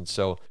things. And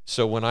so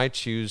when I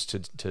choose to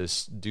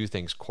do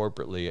things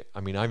corporately,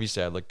 I mean,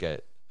 obviously I look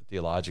at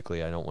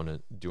theologically, I don't want to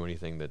do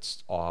anything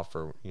that's off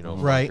or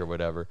or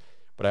whatever.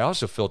 But I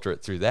also filter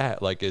it through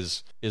that. Like,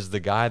 is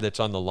the guy that's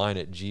on the line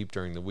at Jeep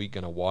during the week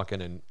going to walk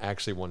in and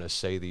actually want to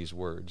say these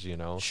words,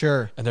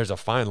 Sure. And there's a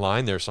fine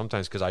line there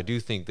sometimes, because I do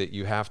think that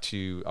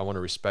I want to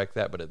respect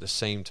that, but at the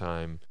same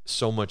time,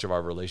 so much of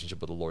our relationship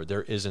with the Lord,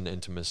 there is an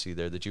intimacy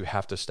there that you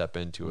have to step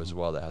into as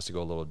well that has to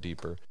go a little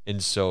deeper.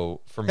 And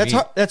so for me...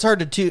 That's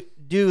hard to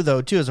do,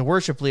 though, too, as a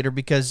worship leader,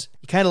 because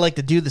you kind of like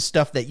to do the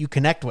stuff that you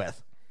connect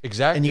with.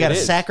 Exactly. And you got to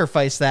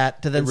sacrifice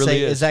that to then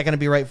say, is that going to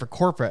be right for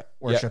corporate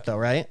worship, though,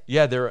 right?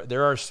 Yeah,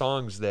 there are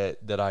songs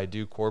that I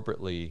do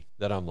corporately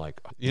that I'm like,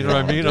 you know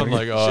what I mean? I'm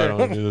like, I don't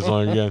want to do this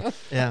song again.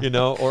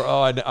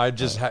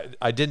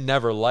 I didn't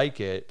never like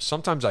it.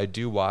 Sometimes I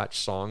do watch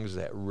songs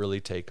that really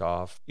take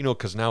off,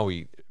 because now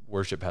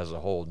worship has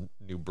a whole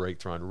new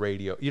breakthrough on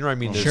radio. You know what I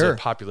mean? There's a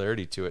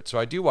popularity to it. So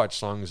I do watch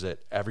songs that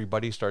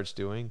everybody starts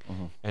doing.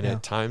 And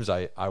at times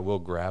I will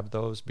grab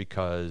those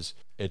because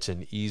it's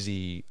an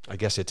easy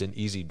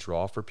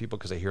draw for people,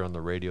 because they hear on the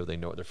radio, they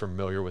know it, they're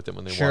familiar with it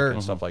when they walk in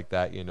and stuff like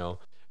that,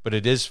 But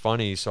it is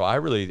funny. So I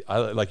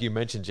like you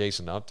mentioned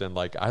Jason Upton.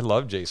 Like, I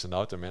love Jason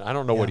Upton, man. I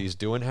don't know what he's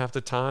doing half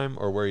the time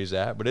or where he's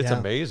at, but it's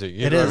amazing.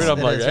 You know what I mean? I'm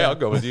like, hey, I'll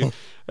go with you.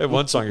 I had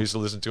one song I used to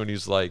listen to, and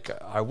he's like,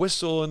 I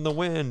whistle in the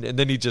wind, and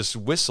then he just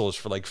whistles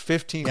for like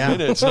 15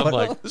 minutes. And I'm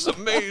like, this is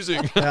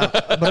amazing.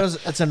 But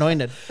it's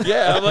anointed.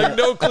 Yeah, I'm like,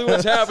 no clue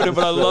what's happening,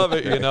 but I love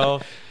it,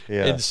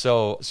 Yeah. And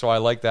so I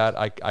like that.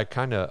 I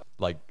kind of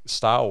like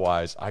style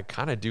wise, I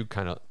kind of do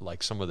kind of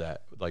like some of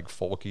that like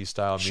folky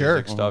style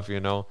music stuff,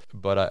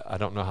 but I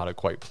don't know how to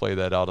quite play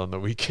that out on the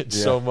weekend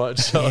so much.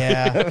 So,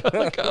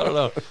 like, I don't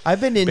know.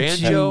 I've been into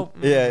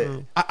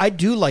banjo. I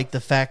do like the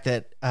fact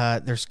that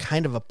there's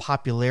kind of a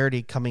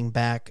popularity coming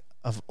back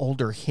of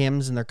older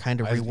hymns, and they're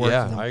kind of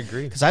reworking them. I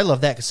agree. Because I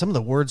love that, because some of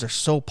the words are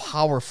so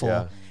powerful.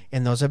 Yeah.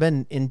 And those, I've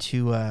been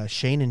into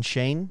Shane and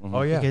Shane.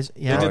 Oh yeah, they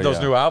did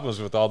those new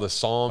albums with all the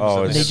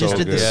psalms. And they just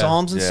did the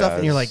psalms and stuff,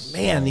 and you're like,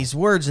 man, these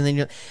words.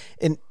 And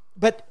then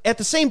but at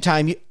the same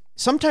time,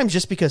 sometimes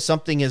just because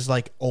something is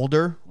like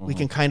older, we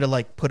can kind of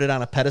like put it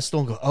on a pedestal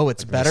and go, oh,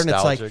 it's better.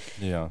 Nostalgic. And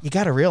it's like, you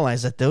got to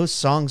realize that those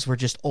songs were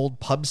just old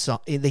pub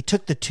songs. They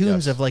took the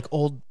tunes of like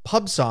old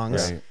pub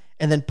songs. Right.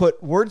 And then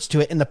put words to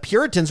it. And the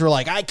Puritans were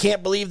like, I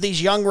can't believe these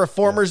young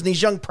reformers and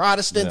these young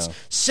Protestants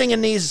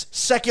singing these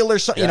secular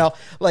songs.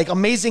 Like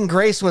Amazing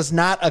Grace was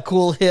not a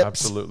cool hip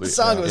song.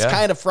 It was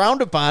kind of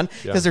frowned upon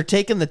because they're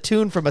taking the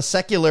tune from a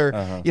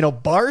secular,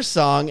 bar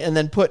song and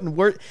then putting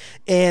word.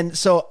 And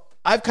so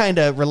I've kind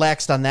of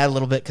relaxed on that a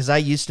little bit, because I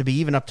used to be,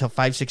 even up till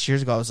 5-6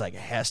 years ago, I was like, it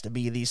has to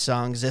be these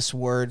songs, this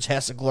words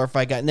has to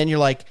glorify God. And then you're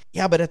like,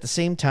 yeah, but at the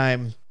same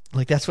time,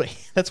 like that's what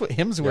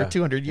hymns were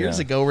 200 years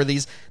ago. Were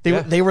these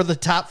they were the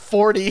top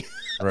 40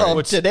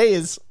 of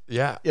today's.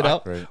 Yeah,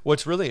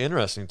 What's really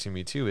interesting to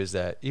me too is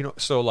that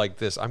so like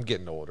this, I'm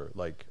getting older.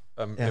 Like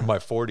I'm in my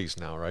 40s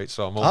now, right?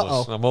 So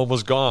I'm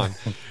almost gone.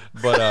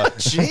 But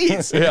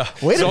jeez,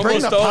 way it's to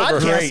bring the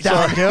podcast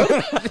down,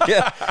 dude.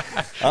 Yeah,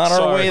 on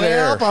our way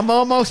there. I'm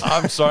almost.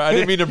 I'm sorry, I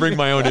didn't mean to bring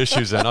my own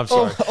issues in. I'm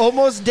sorry.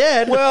 Almost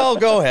dead. Well,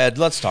 go ahead.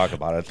 Let's talk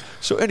about it.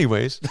 So,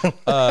 anyways,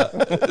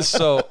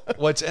 so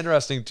what's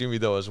interesting to me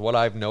though is what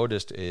I've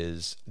noticed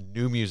is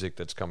new music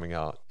that's coming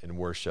out in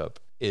worship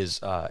is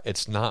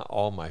it's not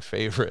all my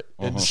favorite.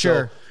 And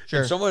Sure.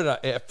 And someone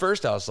at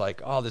first I was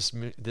like, oh,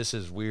 this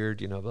is weird,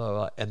 blah, blah,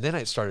 blah. And then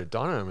it started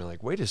dawning on me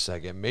like, wait a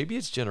second, maybe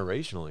it's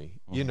generationally,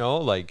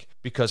 like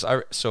because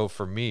so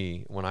for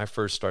me, when I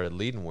first started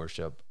leading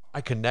worship,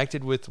 I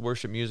connected with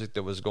worship music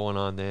that was going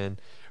on then.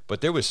 But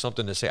there was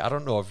something to say. I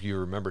don't know if you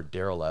remember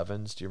Daryl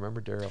Evans. Do you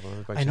remember Daryl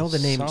Evans? I know the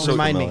name. So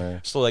remind me.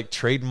 So like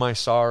Trade My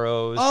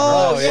Sorrows.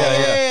 Oh,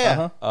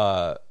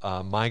 yeah.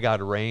 My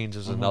God Reigns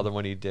is another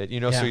one he did.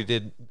 So he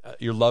did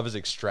Your Love is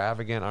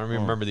Extravagant. I don't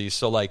remember these.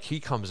 So like he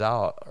comes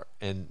out,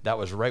 and that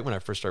was right when I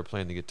first started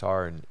playing the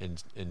guitar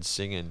and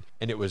singing.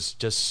 And it was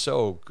just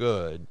so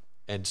good.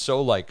 And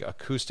so like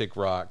acoustic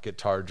rock,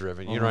 guitar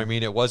driven. You know what I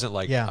mean? It wasn't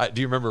like,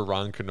 do you remember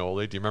Ron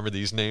Canoli? Do you remember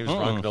these names?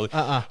 Ron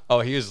Canoli? Oh,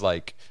 he was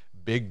like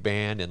big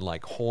band and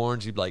like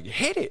horns. He'd be like,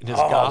 hit it in his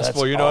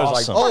gospel. It's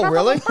like, oh,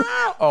 really?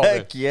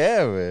 Heck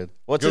yeah, man.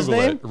 What's Google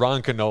his name?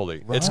 Ron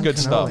Canoli. It's good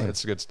stuff.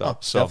 It's good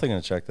stuff. So definitely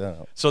gonna check that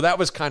out. So that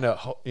was kind of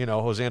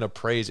Hosanna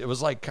Praise. It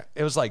was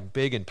like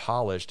big and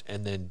polished,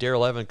 and then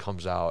Daryl Evans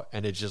comes out,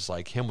 and it's just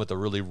like him with a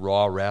really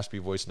raw, raspy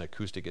voice and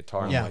acoustic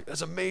guitar. And I'm like,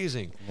 that's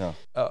amazing.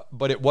 Yeah.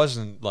 But it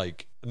wasn't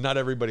like not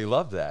everybody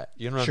loved that.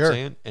 You know what I'm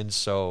saying? And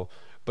so.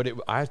 But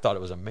I thought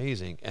it was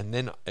amazing. And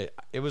then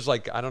it was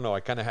like, I don't know, I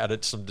kind of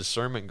had some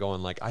discernment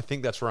going, like, I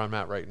think that's where I'm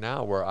at right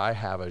now, where I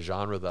have a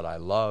genre that I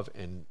love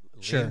and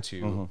lean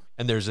to.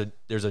 And there's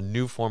a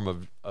new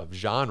form of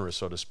genre,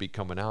 so to speak,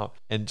 coming out.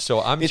 And so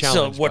I'm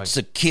challenged. What's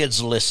the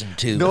kids listen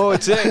to? No,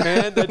 it's it,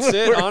 man. That's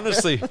it.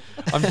 Honestly,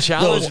 I'm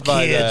challenged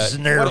by kids that.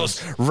 And their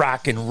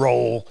rock and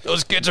roll.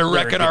 Those kids are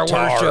wrecking our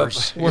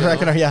worship. We're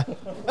wrecking our,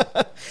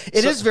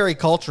 It is very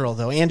cultural,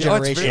 though, and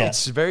generational.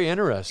 It's very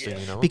interesting,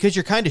 because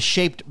you're kind of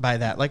shaped by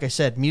that. Like I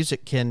said,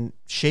 music can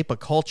shape a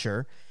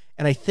culture.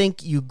 And I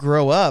think you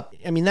grow up.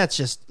 I mean, that's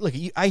just look.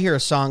 I hear a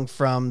song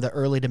from the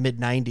early to mid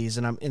 '90s,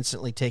 and I'm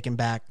instantly taken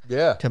back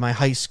to my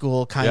high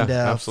school kind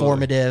of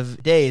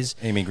formative days.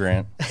 Amy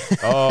Grant.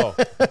 Oh,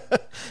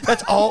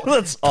 that's all.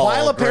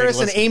 Twyla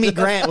Paris and Amy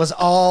Grant was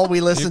all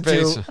we listened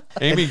to.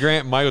 Amy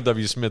Grant, Michael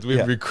W. Smith.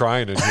 We'd be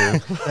crying in here.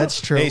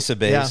 That's true. Ace of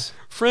Base. Yeah.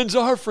 Friends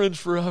are friends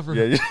forever.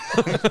 Yeah.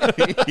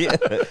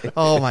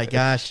 Oh my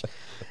gosh.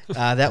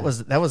 That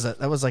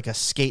was like a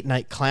skate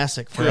night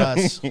classic for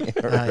us.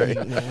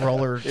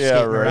 Roller skating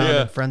around.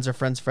 And friends are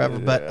friends forever.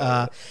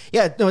 But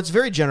it's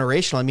very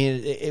generational. I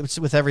mean, it's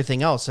with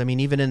everything else. I mean,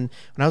 even when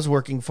I was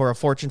working for a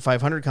Fortune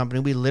 500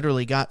 company, we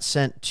literally got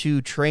sent to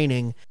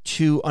training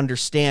to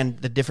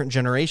understand the different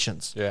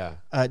generations. Yeah.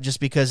 Just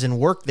because in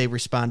work they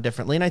respond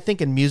differently, and I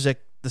think in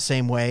music the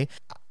same way.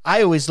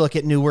 I always look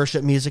at new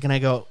worship music and I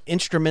go,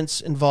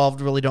 instruments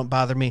involved really don't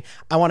bother me.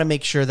 I want to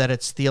make sure that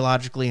it's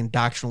theologically and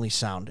doctrinally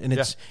sound, and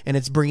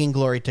it's bringing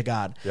glory to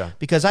God. Yeah.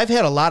 Because I've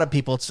had a lot of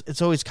people.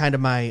 It's always kind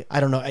of I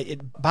don't know.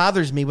 It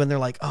bothers me when they're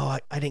like, oh,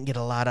 I didn't get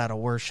a lot out of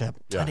worship.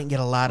 I didn't get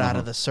a lot out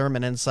of the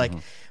sermon, and it's like,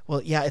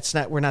 well, it's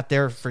not. We're not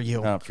there for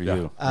you. Not for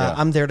you.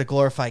 I'm there to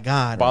glorify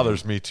God.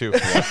 Bothers me too.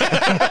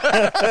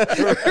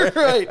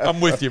 Right.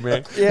 I'm with you,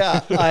 man. Yeah.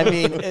 I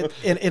mean,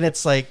 and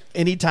it's like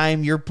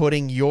anytime you're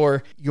putting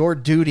your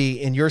duty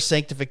and your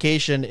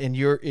sanctification and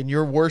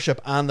your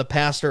worship on the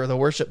pastor or the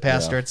worship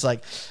pastor, it's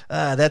like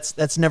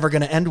that's never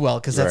going to end well,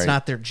 because that's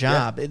not their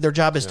job. Their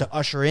job is to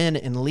usher in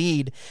and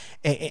lead,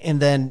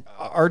 and then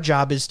our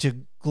job is to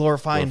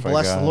glorify and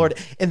bless God. The Lord.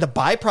 And the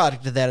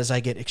byproduct of that is I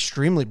get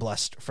extremely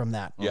blessed from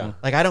that. Yeah.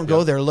 Like I don't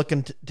go there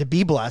looking to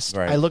be blessed.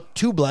 Right. I look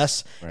to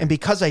bless. Right. And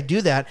because I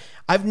do that,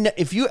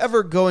 if you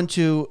ever go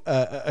into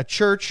a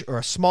church or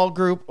a small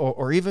group,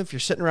 or even if you're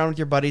sitting around with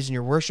your buddies and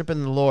you're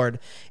worshiping the Lord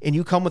and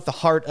you come with the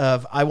heart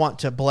of, I want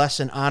to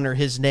bless and honor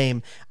his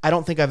name, I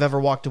don't think I've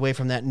ever walked away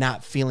from that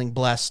not feeling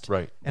blessed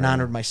and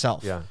honored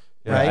myself. Yeah.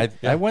 Right?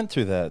 I went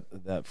through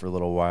that for a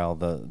little while,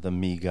 the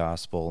me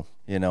gospel,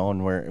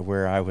 and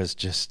where I was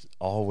just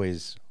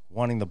always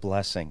wanting the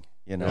blessing,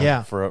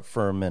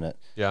 for a minute.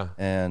 Yeah.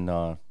 And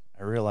I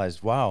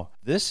realized, wow,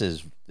 this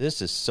is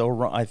so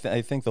wrong.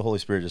 I think the Holy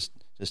Spirit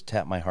just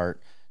tapped my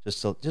heart,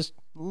 just a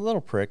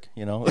little prick,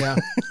 Yeah.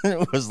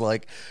 It was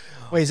like,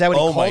 wait, is that what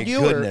he called you?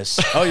 Oh my goodness!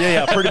 Oh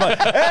yeah, pretty much.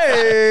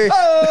 Hey,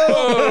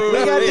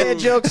 we got dad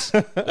jokes.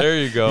 There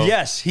you go.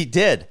 Yes, he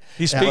did.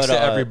 He speaks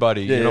to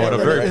everybody, in a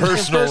very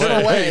personal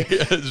way.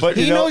 But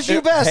he knows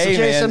you best,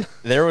 Jason. Man,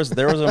 there was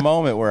a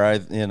moment where I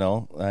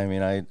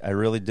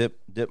really dipped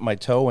my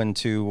toe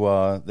into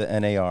the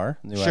NAR,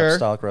 New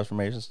Apostolic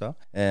Reformation stuff,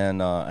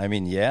 and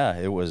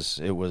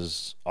it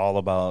was all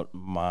about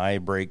my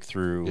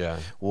breakthrough,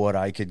 what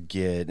I could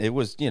get. It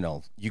was,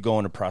 you go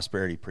into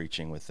prosperity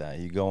preaching with that,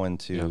 you go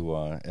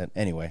into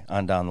anyway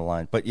on down the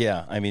line. But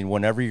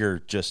whenever you're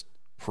just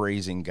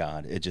praising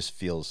God, it just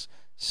feels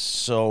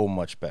so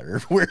much better.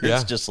 Where Yeah.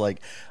 it's just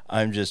like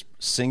I'm just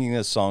singing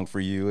this song for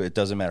you. It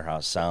doesn't matter how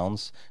it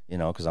sounds,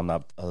 because I'm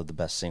not the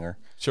best singer.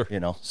 Sure.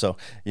 So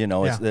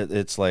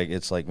it's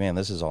like man,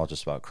 this is all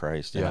just about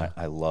Christ. And Yeah.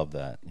 I love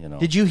that.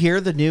 Did you hear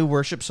the new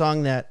worship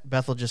song that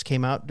Bethel just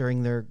came out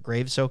during their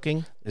grave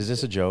soaking? Is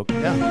this a joke?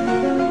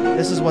 Yeah.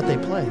 This is what they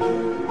play.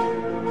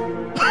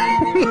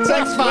 It's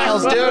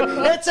X-Files, dude.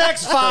 It's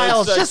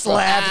X-Files. Just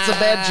laugh. It's a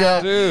bad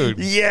joke. Dude,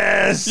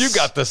 Yes, you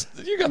got this.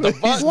 You got the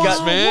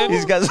buttons, man.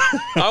 He's got.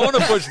 I want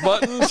to push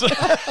buttons.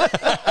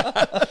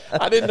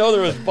 I didn't know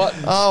there was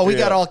buttons. Oh, we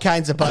got all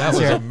kinds of That buttons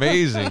was here.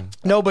 amazing.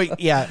 No, but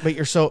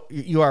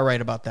you are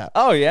right about that.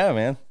 Oh yeah,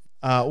 man.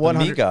 The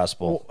 100 me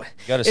gospel. You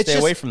got to It's stay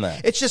away just- from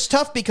that. It's just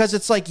tough because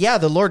it's like,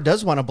 the Lord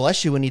does want to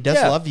bless you and he does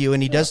Yeah. love you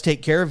and he does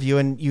take care of you.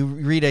 And you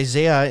read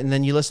Isaiah and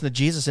then you listen to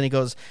Jesus and he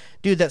goes,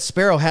 dude, that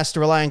sparrow has to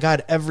rely on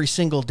God every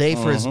single day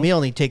for his meal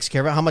and he takes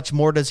care of it. How much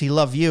more does he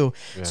love you?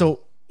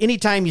 So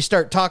anytime you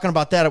start talking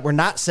about that, we're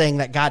not saying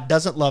that God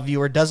doesn't love you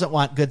or doesn't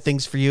want good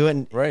things for you.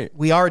 And Right.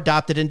 we are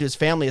adopted into his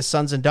family as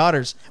sons and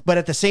daughters. But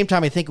at the same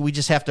time, I think we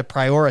just have to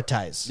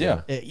prioritize.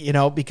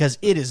 Yeah. Because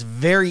it is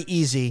very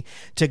easy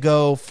to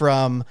go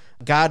from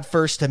God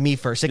first to me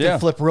first. It can Yeah.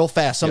 flip real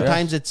fast.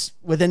 Sometimes it's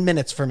within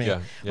minutes for me. Yeah.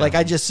 Yeah. Like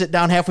I just sit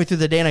down halfway through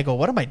the day and I go,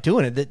 what am I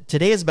doing?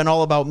 Today has been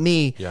all about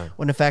me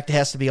when in fact it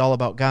has to be all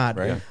about God.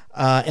 Right.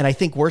 And I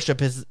think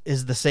worship is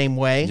the same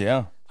way.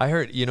 Yeah. I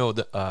heard,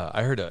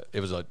 it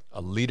was a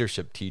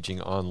leadership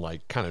teaching on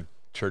like kind of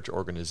church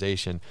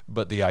organization,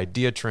 but the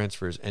idea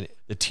transfers, and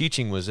the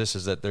teaching was this: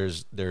 is that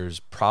there's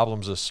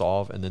problems to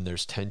solve, and then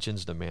there's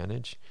tensions to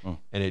manage, and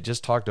it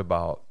just talked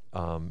about.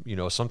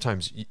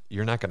 Sometimes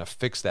you're not going to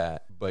fix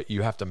that, but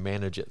you have to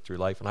manage it through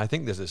life. And I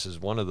think this is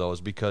one of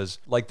those because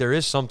like there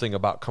is something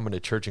about coming to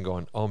church and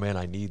going, oh man,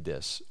 I need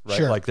this, right?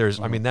 Sure. Like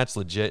I mean, that's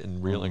legit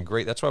and real and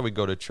great. That's why we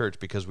go to church,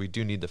 because we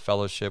do need the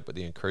fellowship with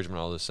the encouragement,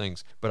 all those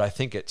things. But I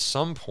think at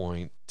some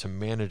point to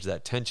manage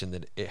that tension,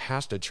 that it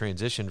has to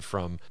transition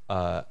from,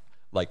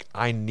 like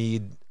I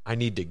need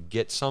to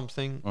get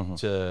something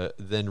to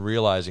then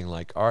realizing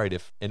like, all right,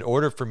 if in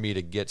order for me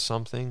to get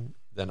something,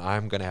 then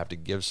I'm going to have to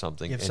give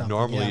something. And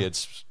normally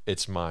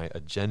it's my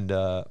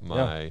agenda,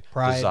 my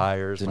Pride.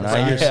 desires,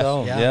 Deny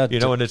yourself. Yeah.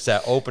 Yeah. and it's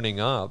that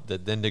opening up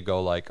that then to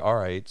go like, all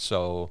right,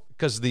 so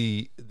because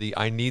the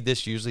I need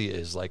this usually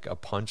is like a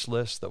punch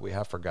list that we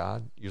have for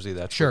God. Usually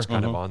that's what's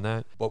kind of on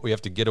that. But we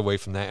have to get away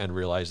from that and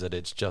realize that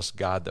it's just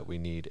God that we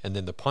need. And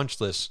then the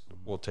punch list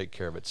will take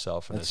care of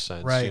itself in a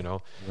sense, right.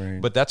 Right.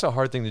 But that's a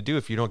hard thing to do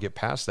if you don't get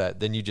past that.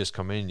 Then you just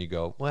come in and you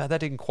go, well, that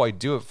didn't quite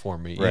do it for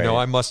me. Right.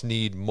 I must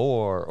need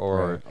more,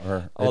 or it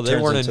they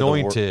turns weren't into the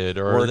anointed,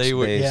 or they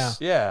would,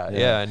 workspace.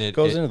 and it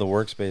goes into the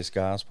workspace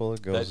gospel.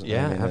 It goes,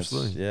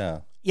 absolutely.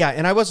 Yeah,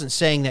 and I wasn't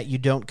saying that you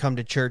don't come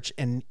to church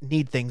and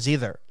need things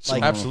either.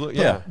 Like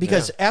absolutely,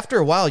 because after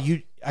a while,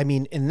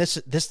 and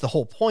this the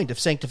whole point of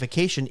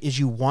sanctification is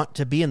you want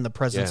to be in the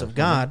presence of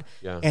God,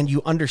 and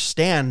you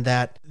understand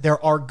that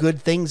there are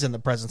good things in the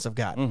presence of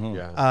God.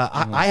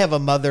 I have a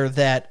mother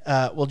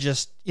that will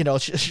just,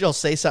 she'll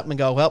say something and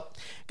go, well,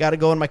 got to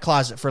go in my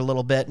closet for a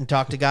little bit and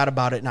talk to God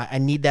about it, and I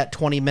need that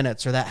 20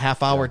 minutes or that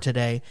half hour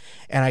today.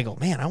 And I go,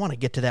 man, I want to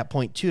get to that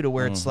point too, to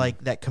where it's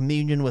like that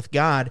communion with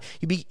God.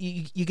 You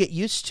get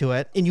used to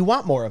it, and you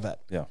want more of it.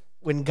 Yeah.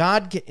 When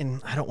God and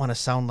I don't want to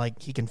sound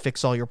like he can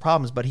fix all your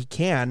problems, but he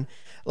can.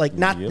 Like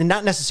not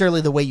necessarily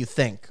the way you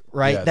think,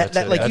 right? Yeah,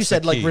 that like that's you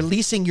said, the like key.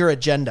 releasing your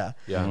agenda.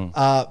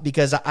 Yeah.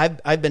 Because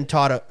I've been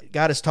taught,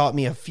 God has taught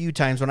me a few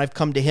times when I've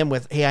come to him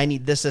with, hey, I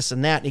need this, this,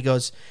 and that, and he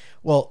goes,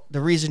 well,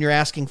 the reason you're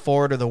asking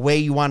for it or the way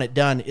you want it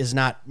done is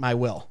not my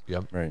will.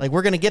 Yep. Right. Like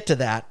we're going to get to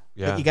that,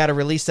 but you got to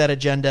release that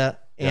agenda,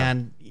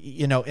 and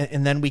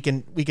and then we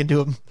can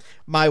do it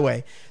my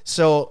way.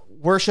 So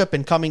worship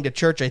and coming to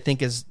church, I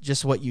think, is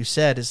just what you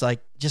said, is like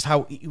just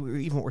how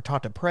even we're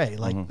taught to pray.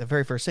 Like the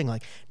very first thing,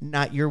 like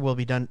not your will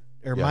be done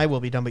or my will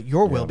be done, but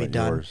your will be but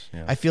done. yours,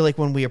 yeah. I feel like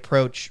when we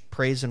approach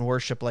praise and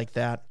worship like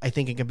that, I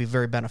think it can be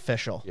very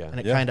beneficial, and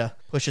it kind of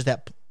pushes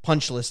that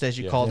punch list, as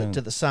you called it,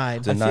 to the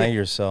side. Deny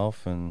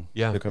yourself and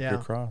pick up Yeah. your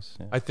cross.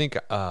 Yeah. I think,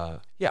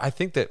 I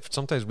think that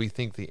sometimes we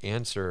think the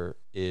answer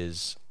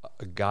is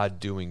God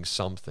doing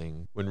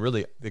something, when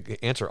really the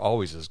answer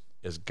always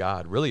is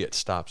God. Really, it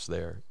stops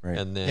there, Right.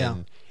 and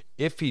then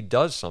if He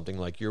does something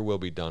like "Your will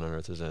be done on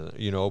earth as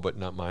but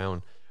not my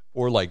own,"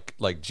 or like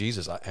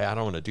Jesus, I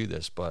don't want to do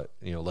this, but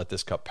let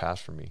this cup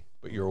pass from me,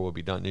 but Your will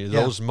be done.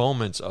 Those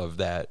moments of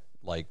that,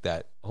 like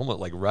that, almost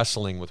like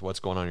wrestling with what's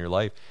going on in your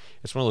life.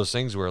 It's one of those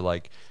things where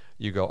like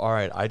you go, all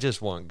right, I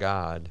just want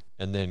God,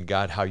 and then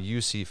God, how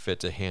you see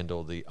fit to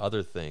handle the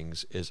other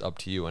things is up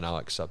to you, and I'll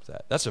accept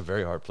that. That's a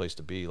very hard place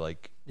to be.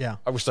 Like Yeah.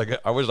 I wish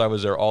I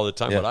was there all the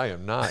time, but I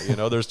am not.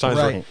 There's times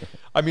Right.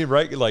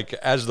 where, like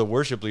as the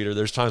worship leader,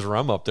 there's times where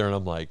I'm up there and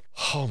I'm like,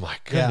 oh my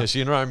goodness,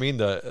 you know what I mean?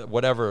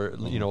 Whatever,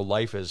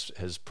 life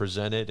has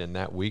presented in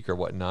that week or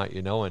whatnot,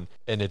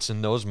 and it's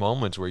in those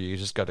moments where you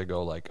just got to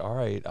go like, all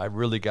right, I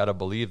really got to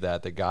believe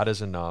that God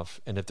is enough.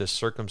 And if this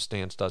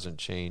circumstance doesn't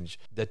change,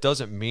 that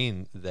doesn't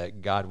mean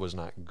that God was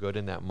not good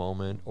in that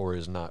moment or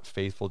is not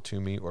faithful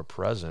to me or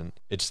present.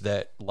 It's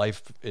that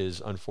life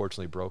is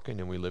unfortunately broken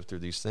and we live through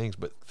these things,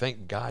 but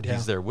thank God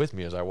he's there with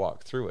me as I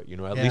walk through it.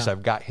 At least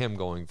I've got him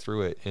going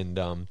through it. And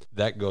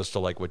that goes to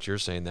like what you're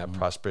saying, that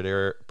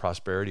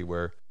prosperity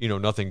where,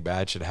 nothing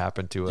bad should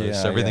happen to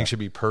us. Everything should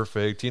be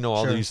perfect,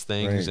 all these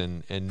things.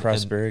 Right. And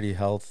prosperity,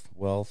 health,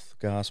 wealth,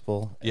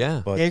 gospel.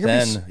 Yeah. But you're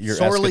then your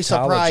sorely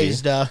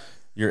surprised.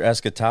 Your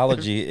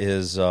eschatology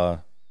is the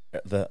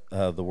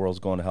world's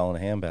going to hell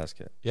in a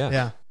handbasket.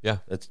 Yeah.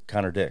 It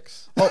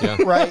contradicts. Oh, Yeah.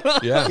 right.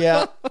 Yeah.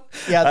 Yeah.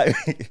 Right.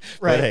 Right.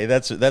 But hey,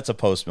 that's a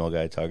post mill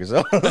guy talking.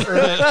 So,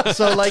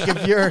 So like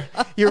if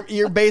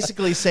you're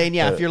basically saying,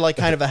 if you're like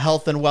kind of a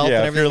health and wealth and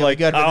if everything you're like,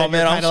 good, but oh then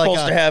man, you're I'm kinda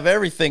supposed to have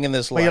everything in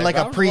this life. But you're like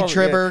a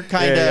pre-tribber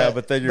kind of. Yeah,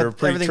 but then you're a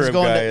everything's pre-trib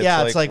going guy.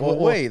 to- it's like, well,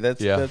 well, wait,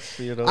 that's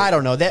I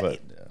don't know that. But,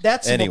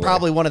 That's anyway.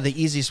 probably one of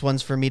the easiest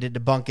ones for me to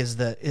debunk is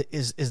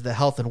the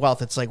health and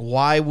wealth. It's like,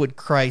 why would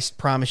Christ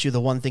promise you the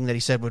one thing that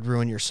he said would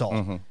ruin your soul?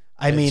 Mm-hmm.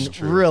 I mean,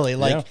 really,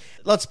 Yeah.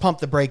 let's pump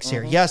the brakes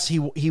here. Yes,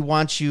 he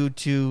wants you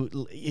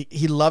to,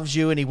 he loves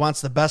you and he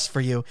wants the best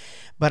for you.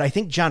 But I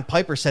think John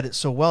Piper said it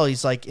so well.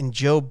 He's like in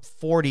Job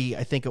 40,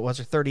 I think it was,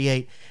 or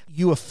 38,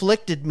 you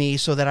afflicted me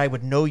so that I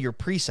would know your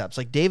precepts.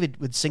 Like David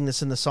would sing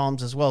this in the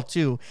Psalms as well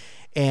too.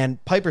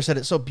 And Piper said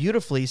it so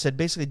beautifully. He said,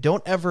 basically,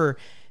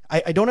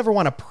 I don't ever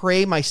want to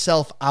pray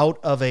myself out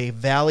of a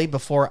valley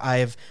before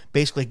I've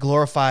basically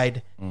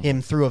glorified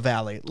him through a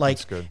valley. Like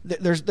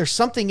there's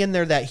something in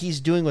there that he's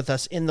doing with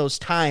us in those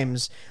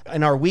times.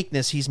 In our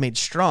weakness, he's made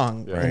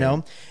strong,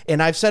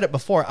 And I've said it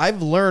before.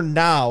 I've learned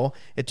now,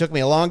 it took me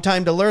a long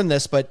time to learn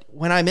this, but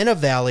when I'm in a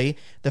valley,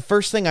 the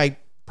first thing I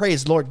pray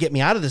is, Lord, get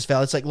me out of this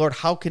valley. It's like, Lord,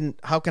 how can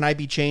I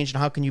be changed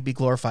and how can you be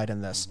glorified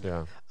in this?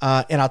 Yeah.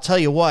 And I'll tell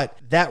you what,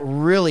 that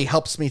really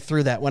helps me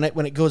through that. When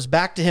it goes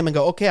back to him and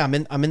go, okay, I'm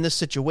in this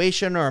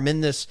situation, or I'm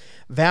in this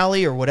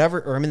valley or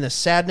whatever, or I'm in this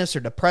sadness or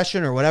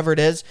depression or whatever it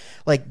is,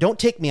 like, don't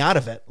take me out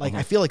of it. Like,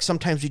 I feel like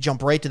sometimes we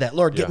jump right to that,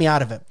 Lord, get me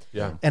out of it.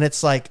 Yeah. And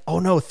it's like, oh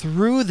no,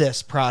 through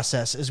this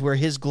process is where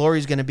his glory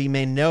is going to be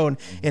made known,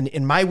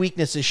 and my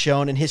weakness is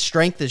shown and his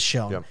strength is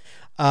shown. Yep.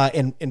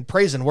 And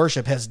praise and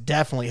worship has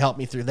definitely helped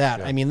me through that.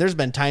 Yeah. I mean, there's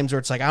been times where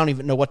it's like, I don't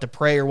even know what to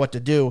pray or what to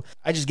do.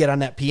 I just get on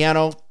that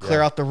piano,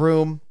 clear out the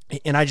room,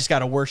 and I just got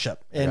to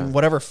worship, and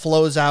whatever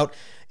flows out.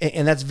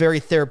 And that's very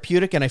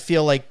therapeutic. And I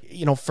feel like,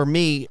 for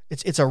me,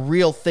 it's a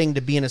real thing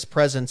to be in his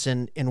presence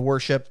in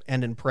worship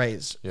and in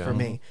praise for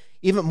me.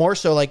 Even more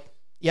so, like,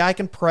 I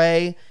can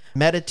pray,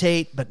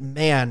 meditate, but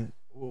man,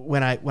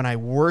 when I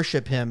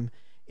worship him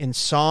in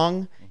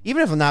song,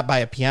 even if I'm not by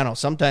a piano,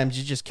 sometimes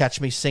you just catch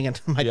me singing.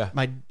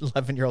 My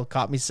 11-year-old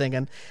caught me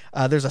singing.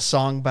 There's a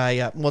song by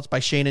it's by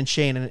Shane and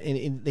Shane,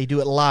 and they do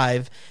it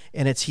live,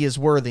 and it's "He Is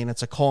Worthy," and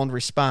it's a call and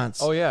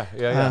response. Oh yeah.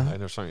 I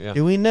know song. Yeah.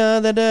 Do we know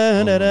that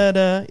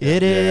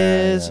it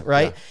is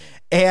right?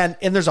 And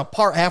there's a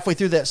part halfway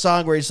through that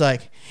song where he's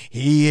like,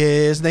 he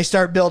is, and they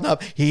start building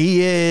up, he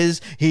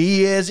is,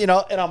 and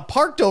I'm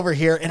parked over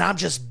here and I'm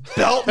just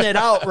belting it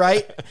out,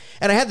 right?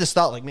 And I had this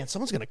thought, like, man,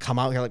 someone's going to come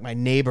out here, like my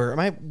neighbor,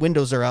 my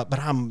windows are up, but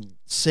I'm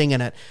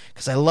singing it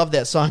because I love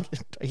that song.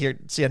 I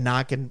see a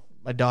knock and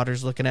my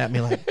daughter's looking at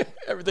me like,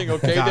 everything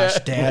okay, gosh,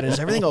 Dad, is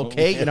everything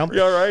okay? You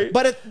all right?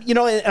 But and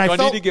I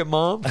need to get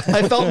Mom.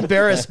 I felt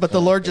embarrassed, but the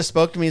Lord just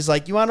spoke to me. He's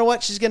like, you want to know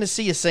what? She's going to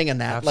see you singing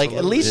that. Absolutely.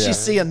 Like, at least she's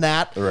seeing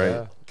that.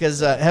 Right.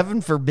 Because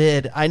heaven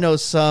forbid, I know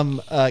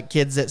some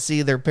kids that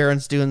see their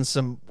parents doing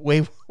some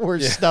way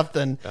worse stuff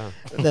than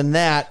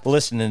that.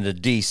 Listening to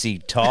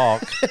DC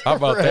talk. How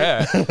about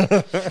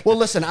that? Well,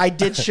 listen, I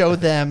did show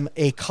them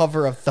a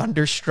cover of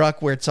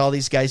Thunderstruck where it's all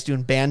these guys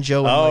doing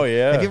banjo.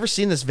 And have you ever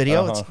seen this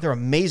video? They're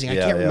amazing. I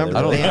can't remember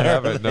I the don't band.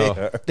 have it.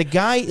 No. The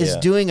guy is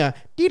doing a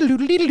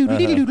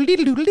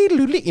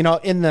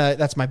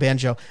that's my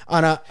banjo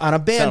on a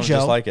banjo. Sounds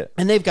just like it.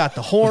 And they've got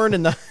the horn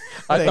and the.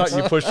 I thought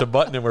you pushed a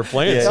button and we're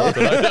playing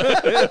something.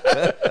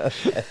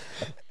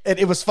 And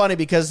it was funny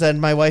because then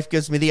my wife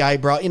gives me the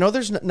eyebrow.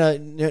 There's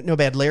no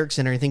bad lyrics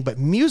in or anything, but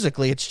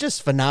musically, it's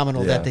just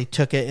phenomenal that they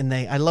took it. And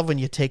I love when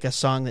you take a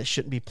song that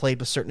shouldn't be played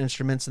with certain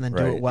instruments and then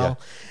do it well.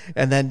 Yeah.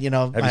 And then,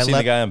 have you seen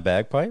the guy on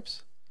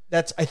bagpipes?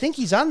 I think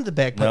he's on the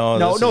bagpipe.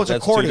 No, it's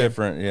accordion. Two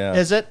different. Yeah,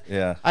 is it?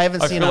 Yeah, I haven't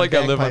seen. I feel like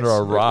I live under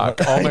a rock.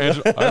 Oh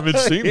man, I haven't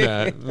seen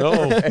that. No,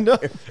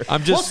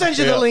 I'm just. We'll send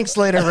you the links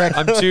later, Rick.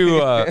 I'm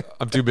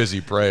too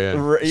busy praying.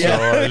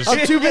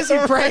 I'm too busy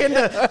praying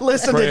to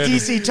listen to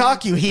DC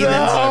talk. You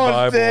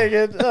heathens! Dang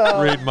it!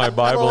 Read my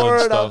Bible Lord,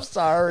 and stuff. I'm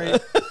sorry.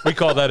 We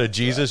call that a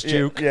Jesus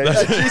juke.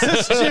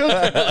 Jesus juke.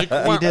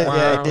 He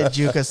did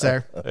juke us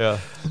there. Yeah.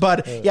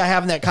 But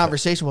having that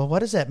conversation. Well, what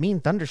does that mean,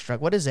 Thunderstruck?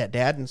 What is that,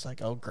 Dad? And it's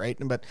like, oh, great.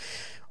 But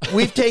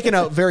we've taken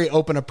a very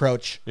open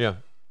approach. Yeah.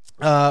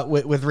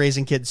 with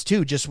raising kids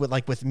too, just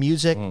with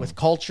music, with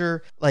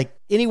culture. Like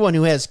anyone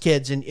who has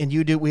kids, and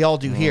you do, we all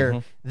do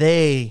here,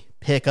 they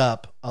pick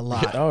up a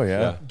lot. Oh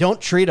yeah. Don't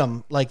treat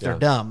them like they're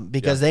dumb,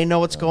 because they know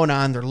what's going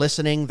on. They're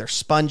listening. They're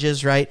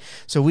sponges, right?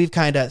 So we've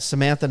kind of,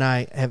 Samantha and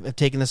I have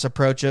taken this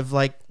approach of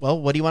like,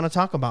 well, what do you want to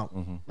talk about?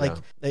 Like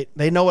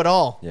they know it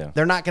all. Yeah.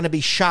 They're not going to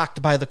be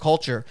shocked by the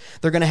culture.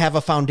 They're going to have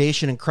a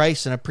foundation in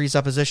Christ and a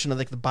presupposition of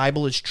like the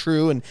Bible is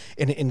true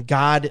and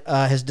God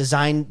has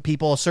designed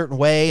people a certain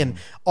way and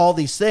all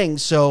these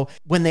things. So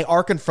when they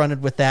are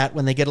confronted with that,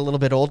 when they get a little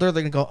bit older,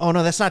 they're going to go, oh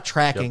no, that's not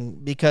tracking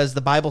because the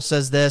Bible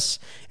says this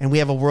and we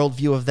have a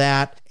worldview of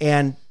that.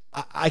 And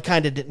I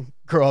kind of didn't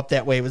grow up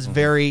that way. It was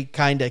very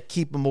kind of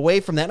keep them away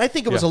from that. And I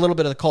think it was a little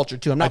bit of the culture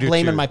too. I'm not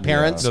blaming my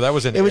parents. No, that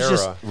was an era.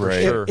 Just,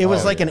 right. It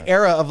was like an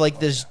era of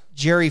like this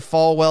Jerry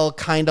Falwell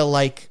kind of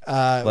like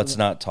let's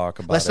not talk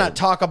about let's not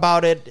talk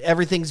about it.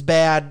 Everything's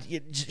bad.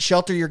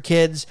 Shelter your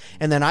kids.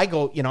 And then I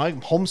go,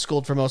 I'm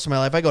homeschooled for most of my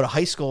life. I go to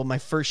high school my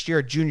first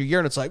year, junior year,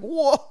 and it's like,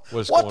 whoa,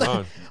 what's what going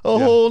on? A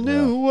whole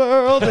new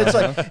world. It's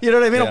like, you know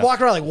what I mean? Yeah. I'm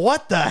walking around like,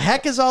 what the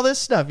heck is all this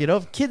stuff?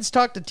 If kids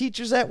talk to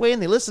teachers that way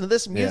and they listen to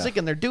this music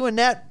and they're doing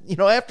that,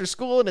 after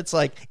school, and it's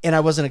like, and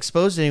I wasn't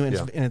exposed to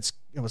anyone, and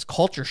it was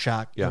culture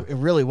shock. Yeah. It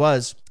really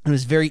was. It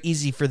was very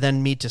easy for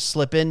then me to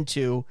slip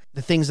into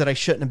the things that I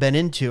shouldn't have been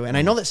into. And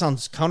I know that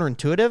sounds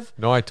counterintuitive.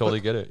 No, I totally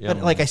get it. Yeah.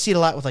 But like I see it a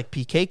lot with like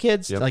PK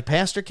kids, like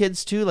pastor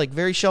kids too, like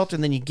very sheltered.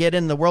 And then you get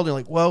in the world and you're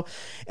like, whoa.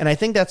 And I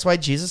think that's why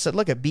Jesus said,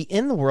 look, be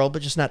in the world,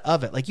 but just not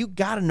of it. Like you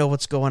got to know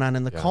what's going on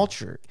in the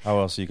culture. How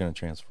else are you going to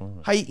transform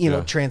it? How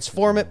you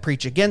transform it,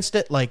 preach against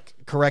it, like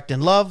correct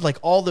in love, like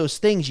all those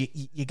things.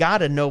 You got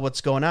to know what's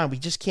going on. We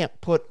just can't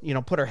put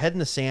our head in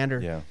the sand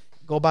or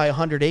go buy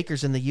 100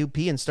 acres in the UP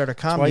and start a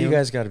commune. That's why you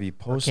guys got to be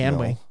post-mill. Can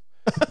we?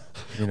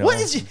 What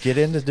is get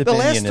into the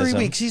last 3 Dominion-ism.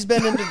 weeks? He's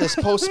been into this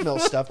post mill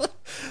stuff.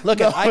 Look,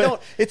 I don't.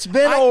 It's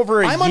been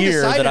over a I'm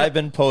year undecided. that I've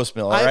been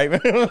post-mill. All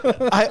right.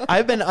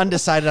 I've been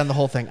undecided on the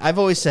whole thing. I've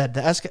always said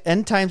the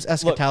end times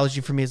eschatology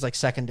for me is like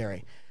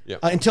secondary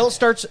until it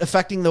starts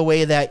affecting the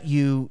way that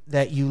you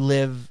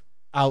live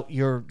out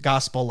your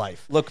gospel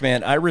life. Look,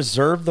 man, I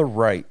reserve the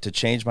right to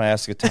change my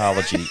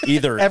eschatology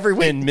either Every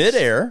week. in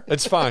midair.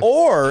 It's fine.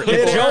 Or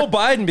if Joe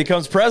Biden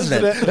becomes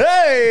president.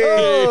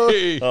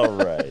 Hey! All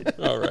right.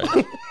 All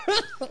right.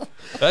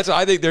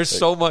 I think there's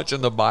so much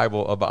in the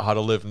Bible about how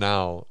to live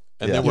now.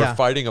 And then we're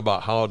fighting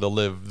about how to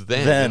live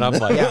then. And I'm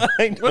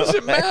like, what does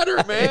it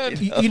matter, man?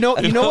 You know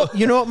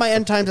what my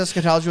end times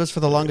eschatology was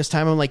for the longest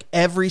time? I'm like,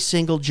 every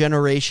single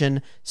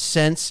generation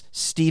since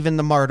Stephen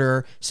the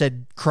Martyr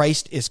said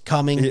Christ is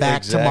coming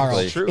back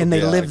tomorrow. True. And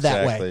they lived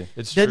that way.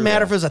 It's Didn't true,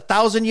 matter if it was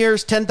 1,000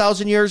 years,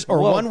 10,000 years, or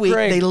 1 week.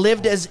 great. They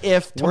lived as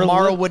if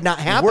tomorrow would not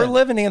happen. We're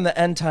living in the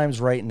end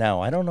times right now.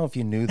 I don't know if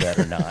you knew that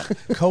or not.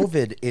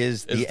 COVID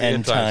is the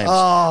end times.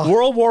 Oh.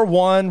 World War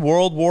I,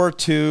 World War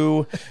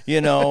II,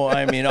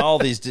 I mean, all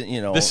these,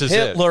 This is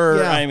Hitler. it.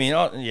 Yeah. I mean,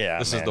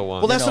 This is the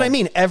one. Well, that's what I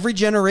mean. Every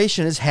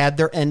generation has had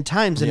their end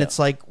times, and it's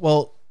like,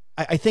 well,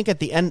 I think at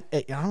the end,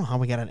 I don't know how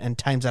we got an end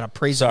times out of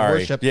praise and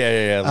worship.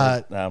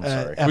 Yeah. I'm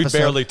sorry. We episode.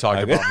 barely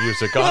talked about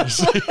music,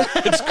 honestly.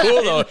 It's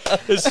cool, though.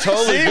 It's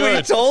totally See, good.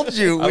 we told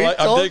you.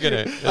 I'm digging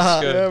it. It's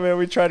good. Yeah, man,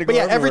 we try to go But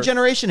yeah, everywhere. every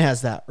generation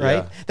has that,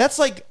 right? Yeah. That's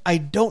like, I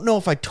don't know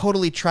if I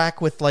totally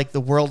track with like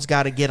the world's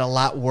got to get a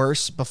lot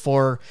worse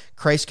before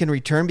Christ can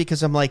return,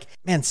 because I'm like,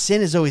 man,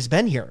 sin has always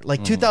been here.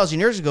 Like 2,000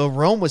 years ago,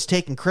 Rome was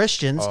taking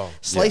Christians,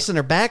 slicing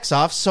their backs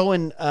off,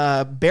 sewing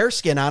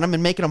bearskin on them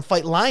and making them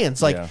fight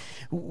lions. Like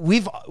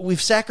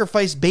we've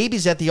sacrificed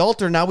babies at the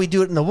altar. Now we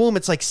do it in the womb.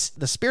 It's like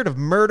the spirit of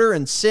murder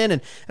and sin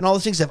and all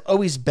those things have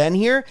always been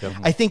here.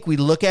 I think we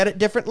look at it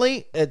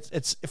differently.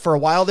 It's for a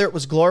while there, it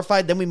was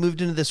glorified. Then we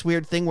moved into this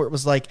weird thing where it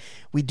was like,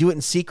 we do it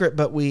in secret,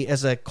 but we,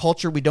 as a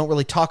culture, we don't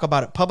really talk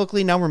about it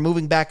publicly. Now we're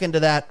moving back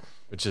into that.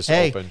 It's just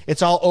hey, open.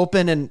 it's all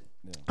open, and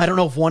I don't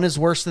know if one is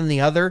worse than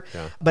the other,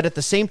 but at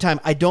the same time,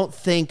 I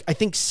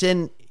think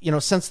sin,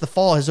 since the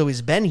fall has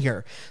always been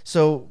here.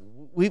 So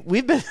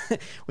we've been,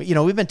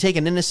 we've been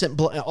taking innocent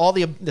blood, all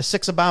the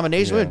 6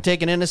 abominations. We've been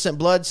taking innocent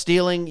blood,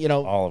 stealing,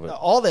 all of it,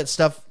 all that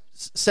stuff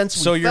since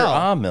we So you're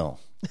fell. Amil.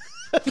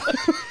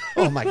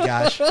 Oh my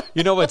gosh!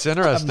 You know what's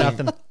interesting?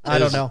 Nothing. I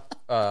don't know.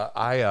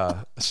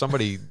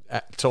 Somebody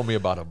told me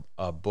about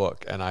a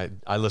book, and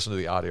I listened to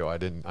the audio. I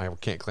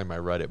can't claim I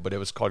read it, but it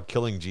was called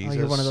Killing Jesus. Oh,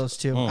 you're one of those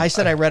too. I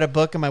said I read a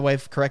book, and my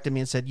wife corrected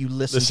me and said, "You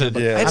listened to the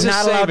book." Yeah. It's I'm the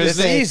not same, allowed to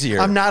isn't it? say. Easier.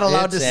 I'm not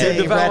allowed to It's say.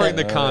 Devouring read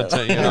the it.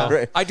 content.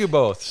 Right. I do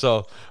both.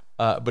 So,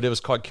 but it was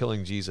called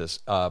Killing Jesus.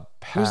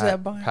 Who's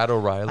that by? Pat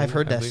O'Reilly. I've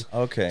heard I this.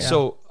 believe. Okay.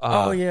 So,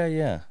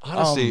 yeah.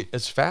 honestly,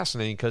 it's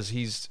fascinating because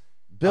he's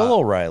Bill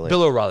O'Reilly.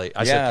 Bill O'Reilly.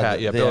 I said Pat.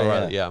 Yeah, Bill yeah,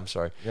 O'Reilly. yeah. Yeah, I'm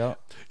sorry. Yeah.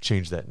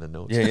 Change that in the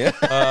notes.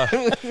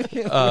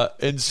 Yeah.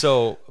 And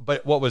so,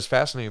 but what was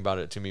fascinating about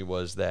it to me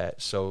was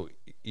that, so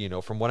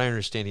from what I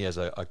understand, he has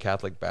a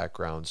Catholic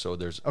background. So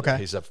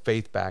he's a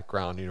faith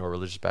background, a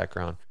religious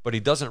background. But he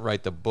doesn't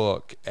write the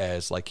book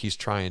as like he's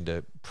trying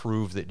to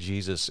prove that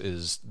Jesus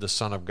is the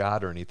Son of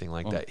God or anything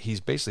like that. He's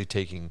basically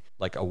taking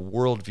like a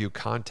worldview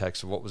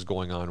context of what was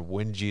going on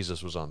when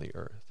Jesus was on the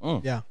earth.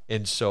 Yeah.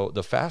 And so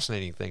the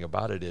fascinating thing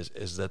about it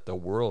is that the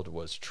world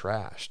was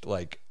trashed.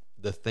 Like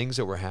the things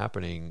that were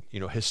happening,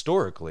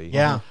 historically,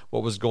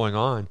 what was going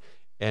on.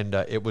 And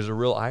it was a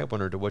real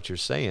eye-opener to what you're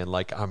saying.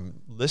 Like,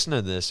 I'm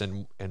listening to this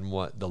and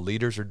what the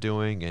leaders are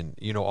doing and,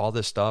 all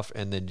this stuff.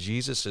 And then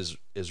Jesus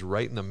is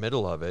right in the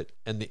middle of it.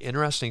 And the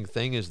interesting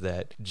thing is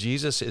that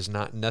Jesus is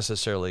not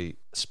necessarily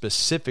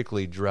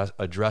specifically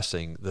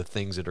addressing the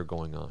things that are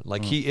going on.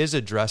 Like, he is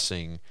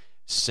addressing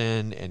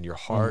sin and your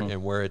heart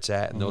and where it's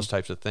at and those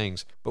types of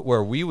things. But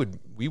where we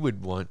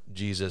would want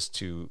Jesus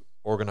to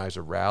organize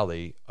a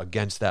rally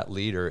against that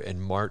leader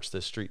and march the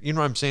street. You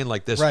know what I'm saying?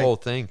 Like this whole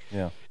thing.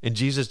 Yeah. And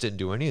Jesus didn't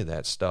do any of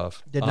that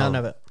stuff. Did none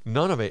of it.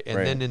 None of it. And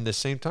then in the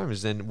same time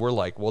is then we're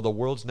like, well, the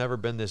world's never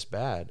been this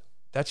bad.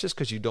 That's just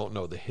because you don't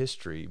know the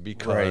history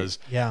because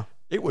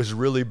it was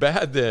really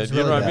bad then. You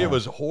know what I mean? It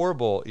was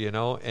horrible,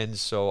 And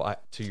so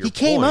to your point.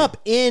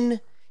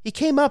 He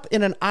came up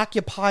in an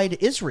occupied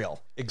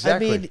Israel.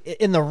 Exactly. I mean,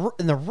 in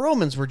the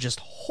Romans were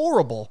just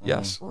horrible,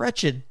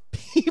 wretched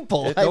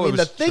people.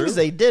 The things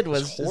they did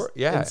was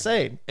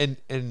insane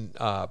and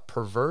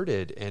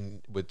perverted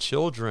and with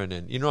children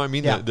and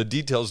the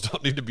details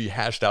don't need to be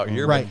hashed out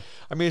here. Right.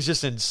 But, it's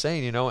just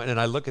insane, And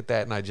I look at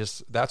that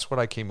and that's what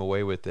I came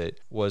away with. It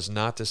was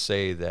not to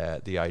say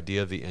that the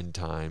idea of the end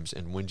times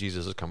and when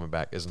Jesus is coming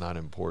back is not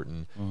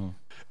important.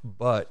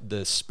 But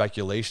the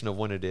speculation of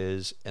when it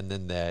is, and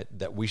then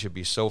that we should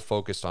be so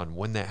focused on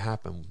when that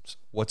happens,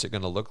 what's it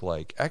going to look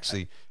like?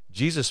 Actually,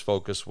 Jesus'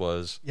 focus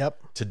was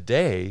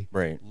today,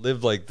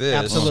 live like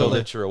this so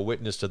that you're a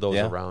witness to those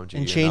around you.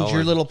 And change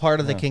your little part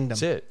of the kingdom.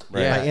 That's it.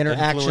 Right. By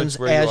interactions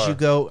as you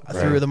go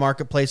through the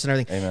marketplace and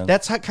everything. Amen.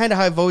 That's kind of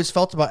how I've always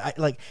felt about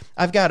it.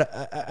 I've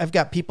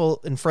got people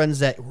and friends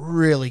that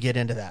really get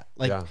into that.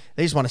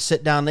 They just want to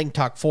sit down. They can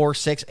talk 4,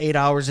 6, 8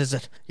 hours. Is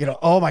it,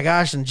 oh my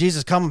gosh, and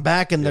Jesus coming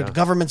back and the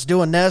government's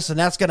doing this and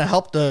that's going to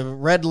help the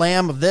red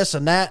lamb of this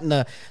and that and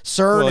the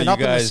CERN and up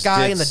in the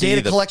sky and the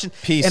data collection.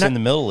 Peace in the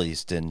Middle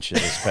East, didn't you,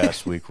 this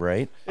past week,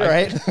 right?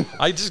 Right.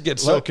 I just get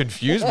so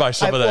confused by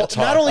some of that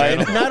talk.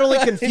 Not only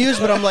confused,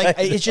 but I'm like,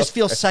 it just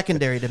feels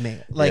secondary to me.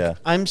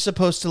 I'm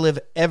supposed to live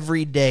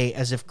every day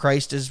as if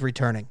Christ is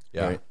returning.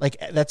 Yeah.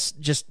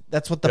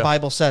 That's what the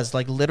Bible says.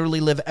 Like literally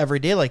live every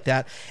day like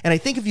that. And I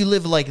think if you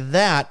live like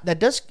that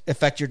does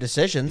affect your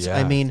decisions. Yeah.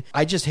 I mean,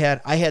 I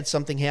had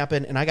something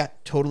happen and I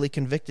got totally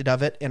convicted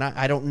of it. And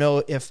I don't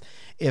know if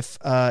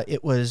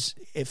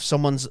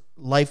someone's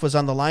life was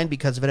on the line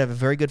because of it. I have a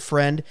very good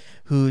friend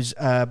who's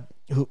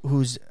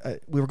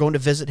we were going to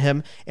visit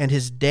him, and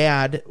his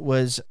dad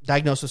was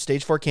diagnosed with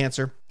stage 4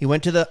 cancer. He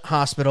went to the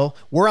hospital.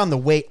 We're on the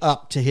way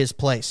up to his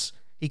place.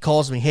 He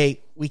calls me,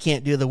 hey, we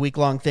can't do the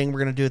week-long thing. We're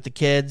going to do it with the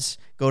kids,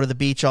 go to the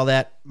beach, all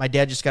that. My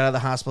dad just got out of the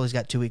hospital. He's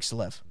got 2 weeks to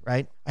live,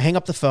 right? I hang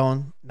up the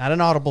phone, not an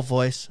audible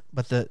voice,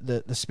 but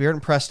the Spirit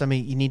impressed on me,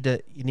 you need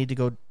to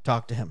go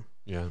talk to him.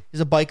 Yeah.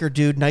 He's a biker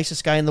dude,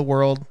 nicest guy in the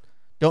world.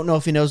 Don't know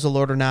if he knows the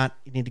Lord or not.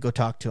 You need to go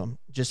talk to him.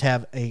 Just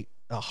have a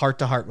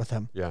heart-to-heart with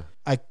him. Yeah.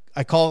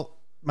 I call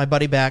my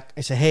buddy back.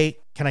 I say, hey,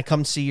 can I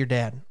come see your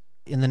dad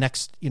in the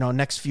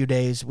next few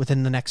days,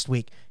 within the next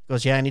week? He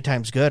goes, yeah,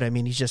 anytime's good. I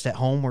mean, he's just at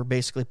home. We're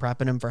basically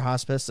prepping him for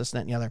hospice, this, that,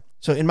 and the other.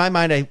 So in my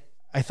mind,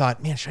 I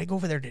thought, man, should I go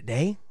over there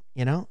today?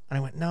 And I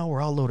went, no, we're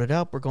all loaded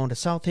up. We're going to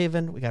South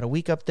Haven. We got a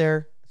week up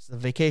there. It's the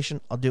vacation.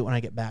 I'll do it when I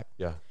get back.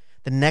 Yeah.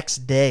 The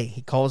next day,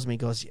 he calls me,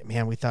 goes,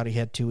 man, we thought he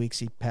had 2 weeks.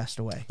 He passed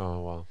away. Oh,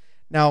 wow.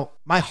 Now,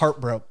 my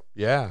heart broke.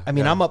 Yeah. I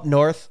mean, I'm up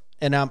north.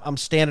 And I'm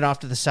standing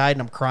off to the side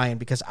and I'm crying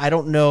because I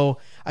don't know.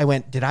 I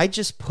went, did I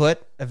just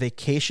put a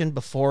vacation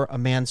before a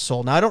man's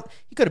soul? Now,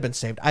 he could have been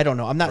saved. I don't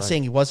know. I'm not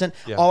saying he wasn't.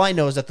 Yeah. All I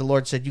know is that the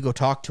Lord said, you go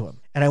talk to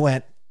him. And I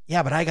went,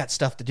 yeah, but I got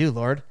stuff to do,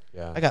 Lord.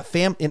 Yeah. I got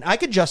and I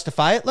could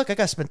justify it. Look, I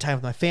got to spend time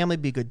with my family,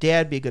 be a good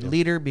dad, be a good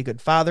leader, be a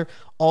good father,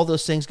 all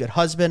those things, good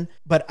husband.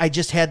 But I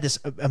just had this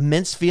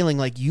immense feeling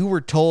like you were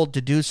told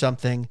to do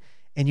something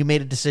and you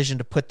made a decision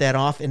to put that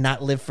off and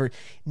not live for.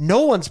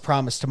 No one's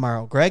promised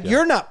tomorrow, Greg. Yeah.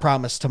 You're not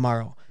promised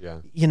tomorrow.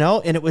 Yeah.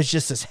 And it was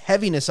just this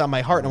heaviness on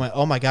my heart. And I went,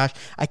 oh my gosh,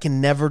 I can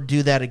never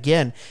do that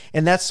again.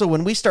 And that's so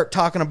when we start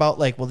talking about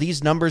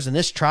these numbers and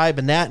this tribe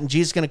and that, and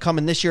Jesus is going to come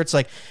in this year, it's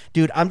like,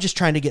 dude, I'm just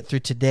trying to get through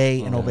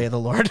today and obey the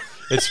Lord.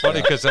 It's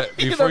funny because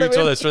before you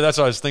told that story, that's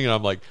what I was thinking.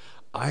 I'm like,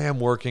 I am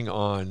working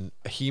on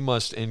he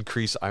must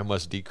increase, I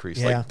must decrease.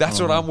 Yeah. Like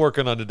that's what I'm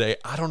working on today.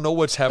 I don't know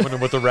what's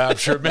happening with the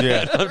rapture,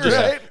 man. I'm just,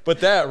 right.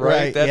 But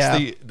that's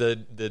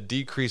the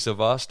decrease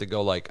of us to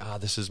go like,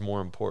 this is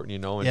more important,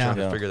 and trying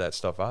to figure that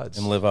stuff out.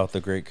 And live out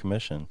the Great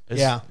Commission.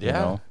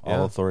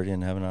 All authority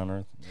in heaven on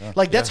earth.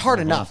 Yeah. That's hard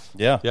enough.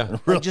 Yeah. Yeah.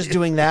 Really. Just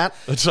doing that,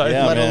 that's right.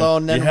 let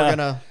alone then we're going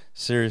to.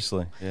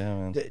 Seriously, yeah,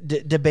 man.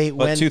 Debate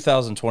But when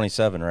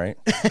 2027, right?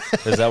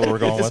 Is that what we're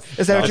going with?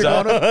 Is that what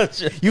you're going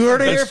with? You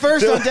heard it here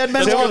first on Dead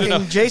Men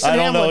Walking. Jason I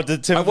don't know. Hamlin.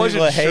 Did Timothy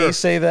LaHaye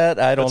say that?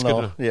 I don't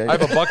know. I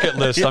have a bucket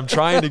list. I'm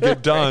trying to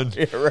get done.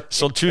 Right.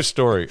 So true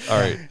story. All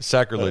right,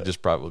 sacrilegious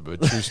probably,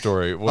 but true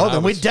story.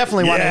 Then we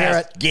definitely want to hear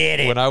it.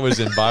 Get it. When I was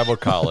in Bible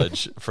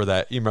college for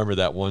that, you remember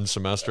that one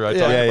semester I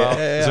talked about?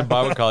 Yeah. I was in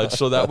Bible college.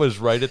 So that was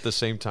right at the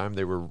same time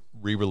they were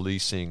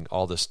re-releasing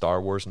all the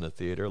Star Wars in the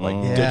theater, like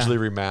digitally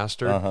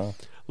remastered.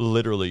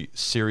 Literally,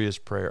 serious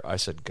prayer. I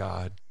said,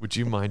 God, would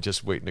you mind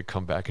just waiting to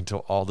come back until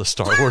all the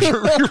Star Wars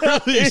are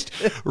re-released?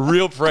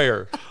 Real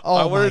prayer.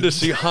 I wanted to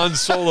see Han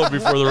Solo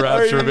before the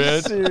rapture,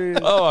 man. Serious?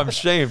 Oh, I'm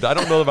shamed. I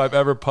don't know if I've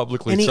ever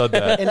publicly said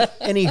that.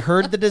 And he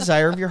heard the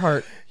desire of your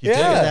heart. He did.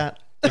 That.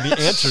 And he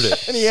answered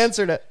it. And he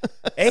answered it.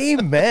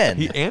 Amen.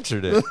 He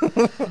answered it.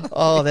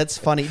 Oh, that's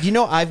funny. Do you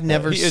know I've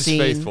never He is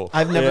seen faithful.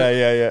 I've never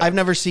Yeah. I've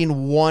never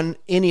seen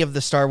any of the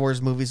Star Wars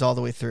movies all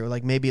the way through.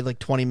 Like maybe like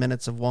 20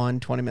 minutes of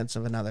one, 20 minutes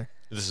of another.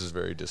 This is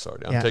very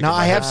disheartening. I'm Yeah. taking No, my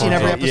I have seen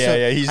every headphones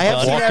episode. off. he's I have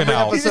done. seen every Walking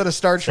out. episode of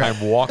Star Trek.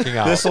 I'm walking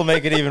out. This will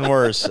make it even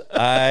worse.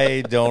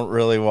 I don't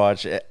really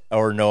watch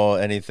or know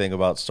anything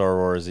about Star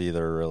Wars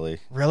either, really.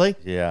 Really?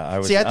 Yeah, I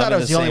was. See, I thought I'm I in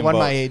was the only same one boat.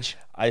 my age.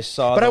 I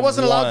saw, But I the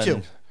wasn't allowed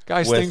one to.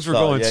 Guys, with, things were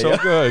going so yeah.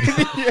 good.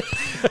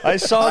 I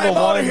saw the I'm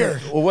outta one. here.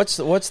 Well,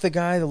 what's the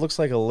guy that looks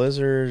like a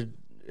lizard?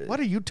 What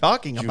are you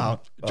talking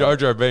about? Jar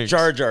Jar Binks.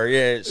 Jar Jar.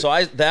 Yeah.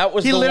 So that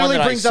was He the one literally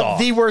that brings I saw. up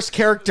the worst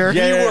character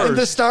Yeah. in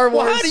the Star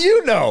Wars. Well, how do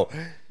you know?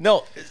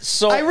 No.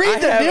 So I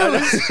read the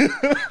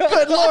news.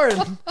 Good Lord.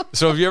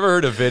 So have you ever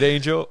heard of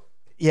VidAngel?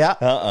 Yeah.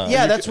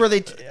 Yeah, that's where they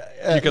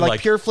you can, like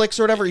like- Pure Flix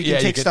or whatever. You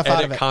can take you stuff can out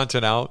edit of it.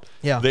 content out.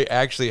 Yeah. They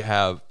actually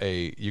have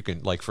you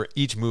can, like, for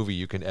each movie,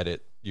 you can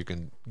edit, you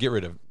can get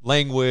rid of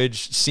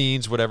language,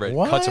 scenes, whatever. It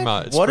cuts them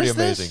out. It's What pretty is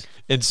this? amazing.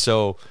 And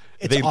so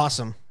It's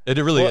awesome. It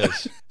really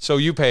is. So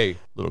you pay,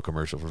 little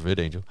commercial for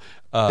VidAngel.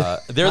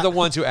 They're the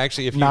ones who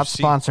actually, if you've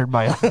seen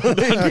by.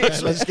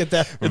 Let's get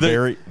that.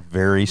 Very,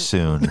 very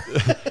soon.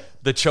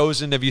 The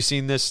Chosen, have you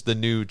seen this? The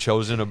new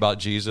Chosen about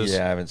Jesus?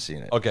 Yeah, I haven't seen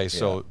it. Okay, Yeah,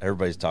 so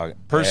everybody's talking.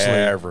 personally,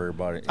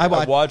 everybody. I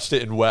I watched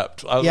it and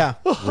wept. I was Yeah.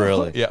 like,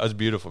 Really? yeah, it was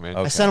beautiful, man.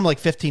 I sent him like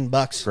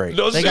 $15. Great.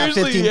 No, They got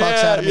seriously,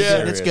 $15 out of me. yeah.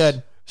 Dude. It's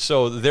good.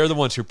 So they're the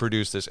ones who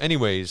produce this.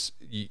 Anyways,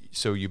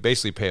 so you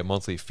basically pay a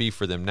monthly fee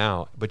for them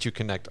now, but you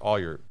connect all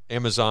your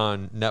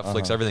Amazon,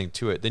 Netflix, everything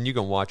to it. Then you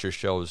can watch your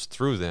shows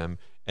through them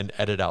and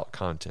edit out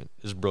content.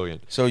 It's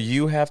brilliant. So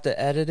you have to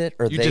edit it,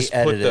 or You they just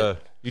edit it?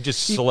 you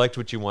just select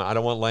what you want. I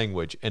don't want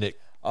language, and it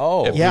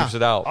Yeah. leaves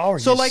it out. Oh, are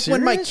So you like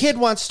when my serious? kid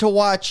wants to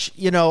watch,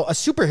 a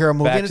superhero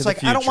movie, Back and it's to the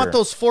like I don't want Future.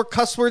 those 4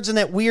 cuss words and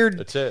that weird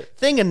That's it.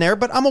 thing in there,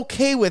 but I'm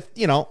okay with,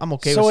 I'm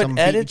okay So with it some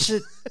edits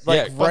it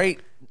like Yeah. right,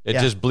 It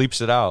Yeah. just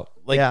bleeps it out.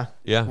 like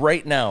Yeah.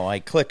 right now. I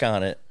click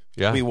on it.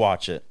 Yeah. we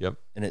watch it. Yep.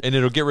 and And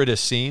it'll get rid of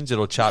scenes.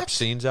 It'll chop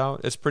scenes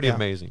out. It's pretty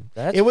amazing.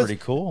 that's It was-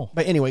 pretty cool.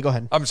 But anyway, go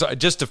ahead. I'm sorry,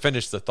 just to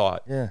finish the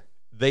thought. Yeah.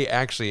 They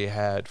actually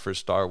had, for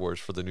Star Wars,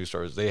 for the new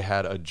Star Wars, they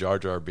had a Jar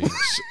Jar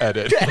Binks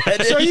edit.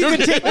 So you can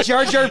take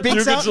Jar Jar You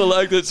Binks can out?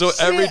 select it. So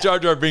every Jar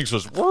Jar Binks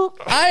was.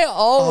 I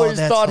always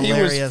that's thought he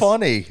hilarious. was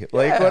funny.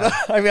 Like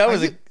when I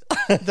was.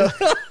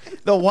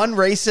 The one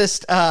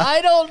racist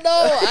I don't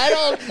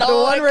know.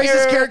 the one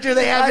racist character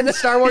they have in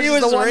Star Wars He is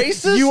was the one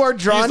racist? you are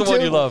drawn He's the to.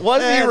 one you love.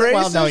 Was he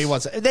Well, no, racist? he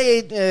wasn't.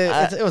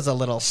 It was a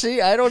little.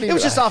 See, I don't even. It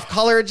was just off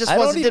color. It just I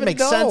don't wasn't. Didn't even make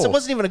sense. know. It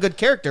wasn't even a good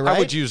character, right? I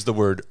would use the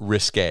word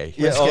risque.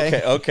 Yeah,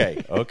 risque.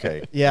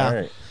 okay. Yeah. All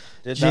right.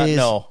 Did not Jeez.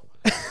 know.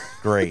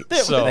 Great.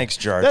 So- Thanks,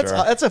 Jar Jar.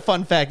 That's a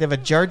fun fact. They have a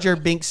Jar Jar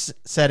Binks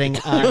setting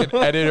on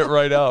Edit it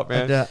right out,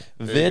 man. And,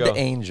 There you go.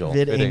 VidAngel.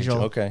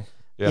 VidAngel. Okay.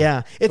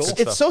 Yeah, it's Cool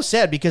stuff. so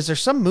sad because there's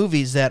some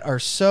movies that are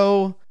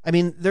so. I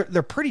mean,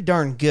 they're pretty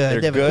darn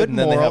good. They're they have a good, good and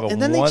then they moral, have a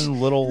and then they one just,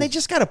 little- and they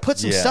just got to put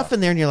some Yeah. stuff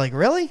in there, and you're like,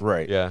 really?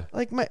 Right. Yeah.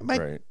 Like my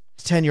Right.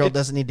 10-year-old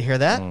doesn't need to hear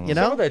that. You Some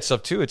know? of that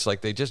stuff, too, it's like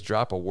they just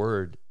drop a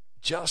word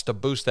just to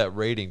boost that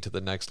rating to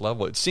the next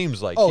level. It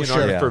seems like, Oh,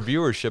 sure. Yeah. for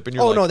viewership. And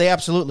you're Oh like, no, they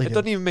absolutely it do.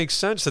 doesn't even make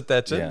sense that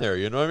that's Yeah. in there.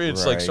 You know what I mean?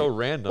 It's like Right. so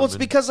random. Well, it's and-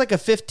 because like a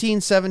 15,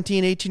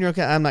 17, 18-year-old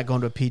kid, I'm not going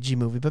to a PG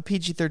movie, but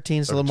PG-13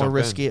 is a little more jump in.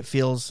 risky. It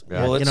feels,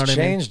 Yeah. Well, you it's know what I mean?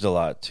 changed a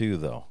lot too,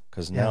 though,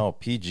 because now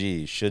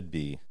PG should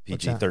be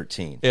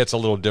PG-13. it's a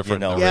little You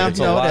different. know, now, Yeah,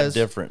 it's right? a no, it lot is.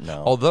 different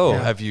now. Although,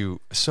 Yeah. have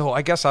you? So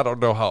I guess I don't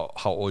know how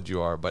old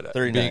you are, but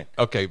 39.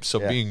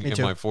 being Me in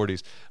too. my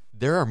 40s,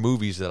 there are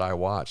movies that I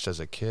watched as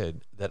a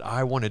kid that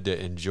I wanted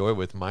to enjoy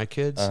with my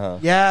kids.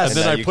 Yes. And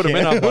then now I you put them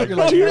in. can't. I'm like, You're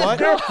like, "Dear what?"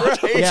 God,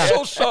 I'm Yeah.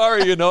 so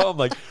sorry. I'm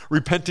like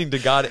repenting to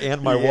God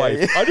and my wife.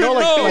 yeah. I didn't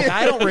know. Like,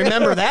 I don't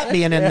remember that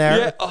being in there.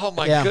 Yeah. Oh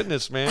my Yeah.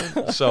 goodness,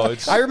 man. So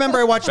it's. I remember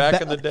I watched back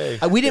in the day.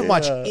 We didn't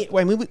watch. I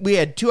mean, we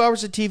had 2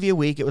 hours of TV a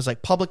week. It was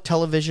like public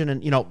television,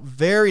 and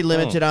very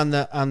limited on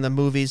the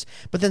movies.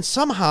 But then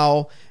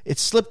somehow it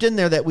slipped in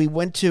there that we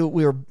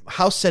were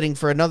house sitting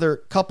for another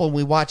couple, and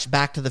we watched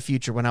Back to the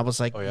Future when I was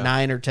like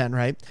 9 or 10,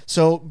 right?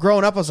 So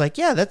growing up, I was like,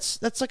 yeah, that's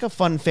like a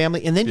fun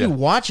family. And then you Yeah.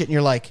 watch it, and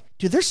you're like,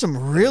 Dude, there's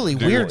some really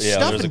weird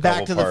stuff there's in a Back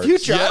couple to the parts.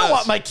 Future. I don't Yes.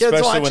 want my kids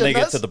Especially watching when they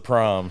this. get to the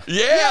prom.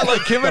 Yeah,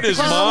 like him and his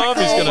mom.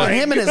 He's and gonna.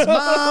 him and his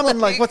mom,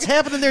 and like what's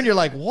happening there, and you're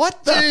like,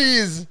 what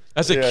the?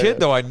 As a kid,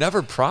 though, I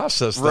never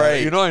processed that.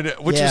 Right. You know,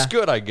 which Yeah. is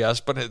good, I guess.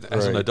 But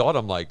as an adult,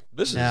 I'm like,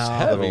 this is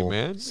heavy, Little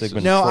man.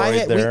 Sigmund No,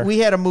 Freud we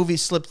had a movie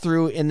slip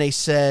through, and they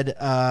said,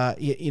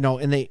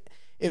 and they.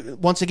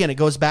 Once again, it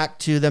goes back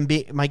to them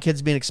my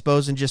kids being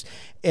exposed and just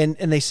and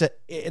they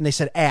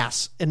said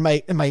ass, and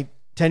my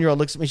 10-year-old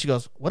looks at me, she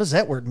goes, what does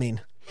that word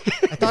mean?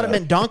 I thought it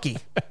meant donkey.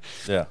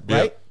 Yeah.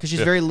 Right? Because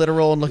she's very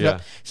literal and looking Yeah.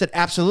 up. He said,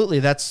 absolutely,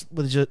 that's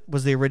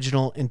was the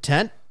original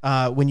intent.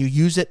 When you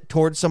use it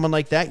towards someone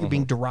like that, you're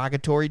being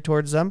derogatory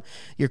towards them.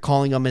 You're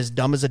calling them as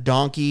dumb as a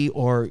donkey,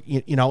 or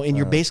and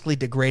you're basically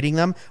degrading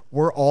them.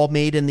 We're all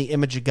made in the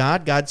image of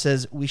God. God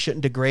says we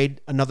shouldn't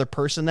degrade another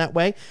person that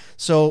way.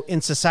 So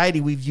in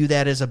society, we view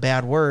that as a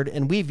bad word,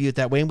 and we view it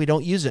that way, and we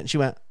don't use it. And she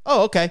went,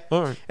 "Oh, okay."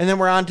 All right. And then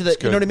we're on to the,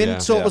 you know what I mean? Yeah.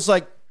 So it was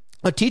like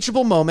a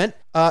teachable moment.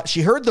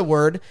 She heard the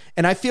word,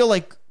 and I feel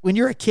like when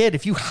you're a kid,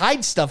 if you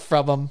hide stuff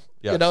from them,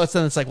 Yes.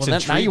 it's like, well,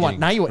 It's now you want,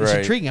 it's Right.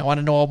 intriguing. I want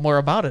to know more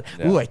about it.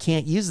 Ooh, I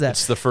can't use that.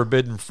 It's the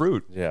forbidden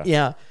fruit. Yeah.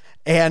 Yeah.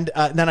 And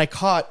then I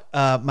caught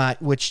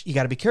which you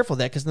got to be careful of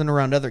that, because then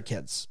around other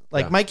kids,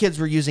 like my kids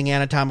were using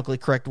anatomically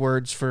correct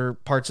words for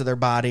parts of their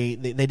body.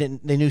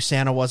 They knew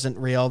Santa wasn't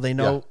real. They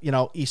know,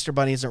 Easter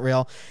Bunny isn't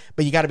real,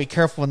 but you got to be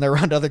careful when they're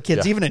around other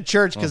kids, even in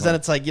church. Cause then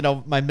it's like,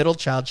 my middle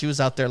child, she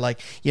was out there like,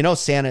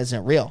 Santa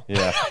isn't real.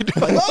 Yeah.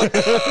 Like,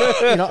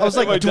 I was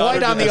like My Dwight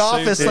daughter on did The the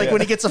same Office, thing. like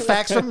when he gets a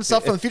fax from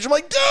himself from the future, I'm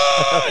like,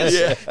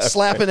 dude,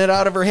 slapping it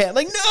out of her hand.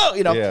 Like,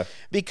 no, Yeah.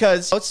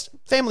 because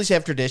families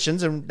have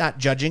traditions, and not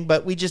judging,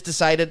 but we just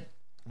decided,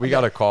 We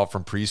got a call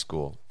from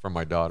preschool from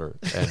my daughter,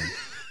 and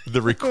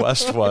the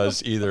request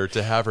was either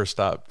to have her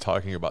stop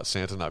talking about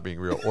Santa not being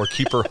real, or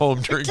keep her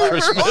home during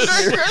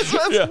Christmas.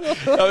 Yeah,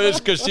 it's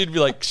because she'd be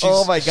like,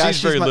 oh my gosh,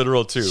 she's very my-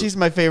 literal too. She's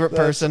my favorite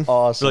person.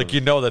 Awesome. Like,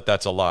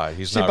 that's a lie.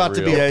 He's She's not about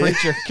real. to be a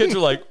preacher. Kids are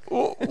like,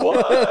 what?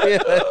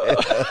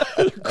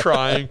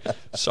 Crying.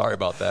 Sorry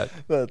about that.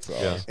 That's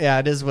awesome. Yeah,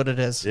 it is what it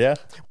is. Yeah.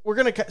 We're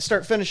gonna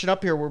start finishing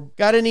up here.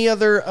 Got any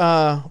other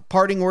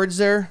parting words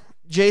there,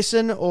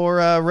 Jason or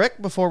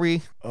Rick, before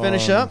we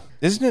finish up?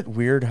 Isn't it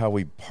weird how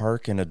we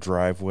park in a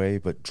driveway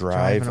but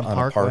drive Driving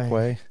on a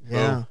parkway?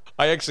 Yeah.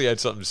 I actually had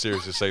something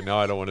serious to say. Now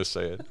I don't want to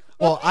say it.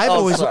 Well, I've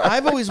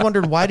always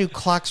wondered, why do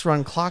clocks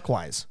run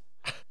clockwise?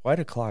 Why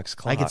do clocks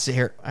clock? I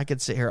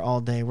could sit here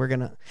all day.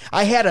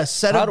 I had a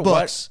set of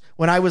books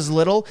when I was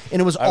little,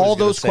 and it was all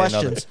those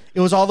questions. It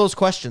was all those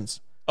questions.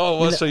 Oh,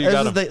 well, so you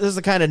got them. This is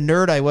the kind of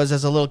nerd I was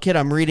as a little kid.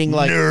 I'm reading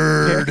like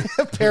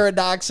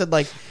Paradox, and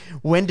like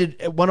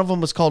one of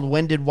them was called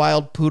 "When Did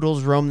Wild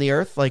Poodles Roam the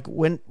Earth?" Like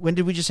when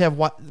did we just have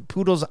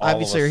poodles?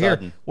 Obviously, are here.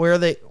 Sudden. Where are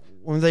they?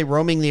 Were they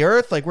roaming the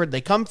earth? Like, where'd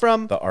they come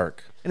from? The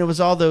Ark. And it was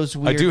all those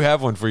weird. I do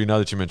have one for you now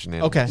that you mentioned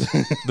animals.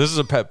 Okay. This is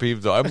a pet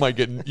peeve, though. You might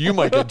get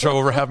in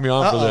trouble for having me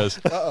on for this.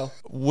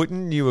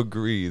 Wouldn't you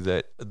agree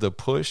that the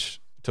push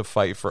to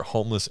fight for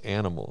homeless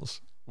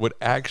animals would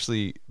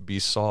actually be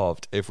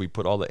solved if we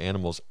put all the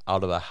animals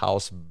out of the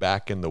house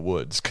back in the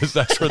woods? Because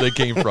that's where they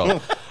came from.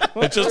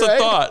 It's just a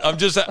thought. I'm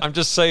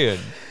just saying.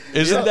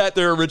 Isn't that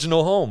their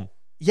original home?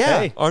 Yeah.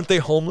 Hey. Aren't they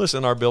homeless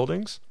in our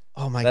buildings?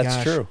 Oh my That's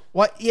gosh. true.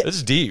 What? Yeah,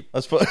 That's deep.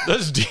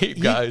 That's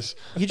deep, guys.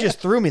 you just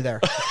threw me there.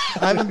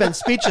 I haven't been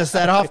speechless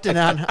that often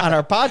on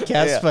our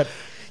podcast, but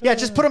yeah,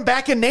 just put them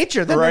back in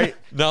nature. Then Right.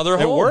 Now they're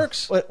It home.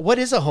 works. What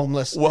is a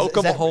homeless?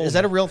 Welcome home. Is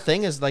that a real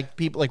thing? Is like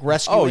people like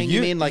rescuing?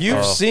 You mean like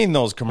you've seen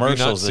those Have you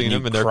commercials not seen and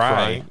them you and they're cry.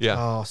 crying? Yeah.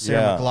 oh, Sarah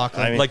Yeah. McLachlan?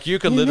 I mean- Like you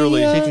could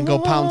literally, She can go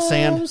pound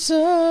sand.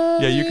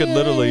 yeah, you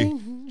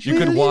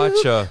could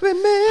watch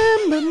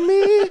Remember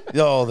me.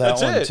 Oh, that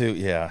That's one it. too.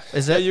 Yeah.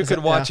 Is yeah, that you is could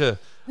that- watch yeah.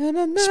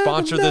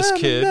 sponsor this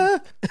kid.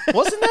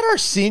 Wasn't that our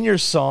senior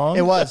song?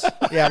 It was.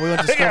 Yeah, we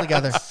went to school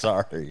together.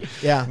 Sorry.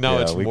 Yeah. Now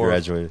Yeah, it's we more.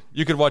 graduated.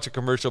 You could watch a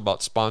commercial about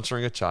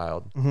sponsoring a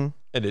child, and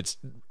it's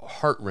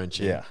heart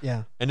wrenching. Yeah.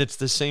 Yeah. and it's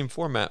the same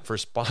format for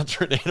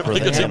sponsoring animals. For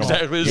Like the it's animal.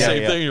 exactly the Yeah,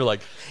 same yeah. thing. You're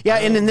like, Yeah,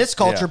 and in this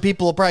culture, Yeah.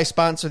 people will probably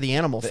sponsor the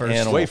animal The first.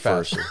 animal way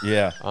first. faster.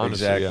 Yeah,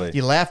 Honestly, exactly.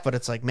 You laugh, but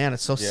it's like, man,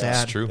 it's so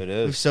sad. true. It We've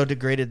is. so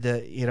degraded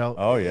the,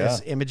 Oh, yeah.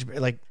 this image,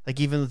 like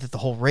even with the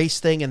whole race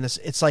thing and this.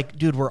 It's like,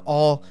 dude, we're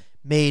all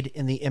made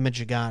in the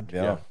image of God.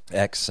 Yeah.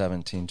 X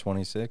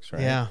 1726,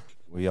 right? Yeah.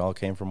 We all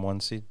came from one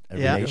seed.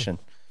 Every Yeah. nation.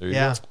 there you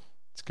Yeah. go.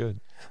 It's good.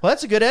 Well,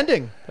 that's a good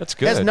ending. That's It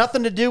good. has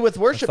nothing to do with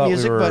worship thought we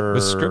music, were-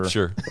 With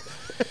scripture.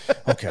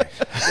 Okay.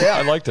 Yeah,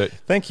 I liked it.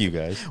 Thank you,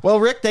 guys. but well,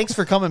 Rick, thanks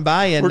for coming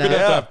by. And We're gonna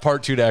have to have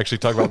part 2 to actually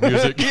talk about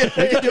music.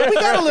 we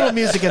got a little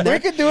music in there. We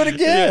could do it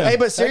again. Hey,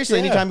 but seriously,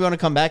 Heck yeah. anytime you want to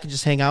come back and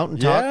just hang out and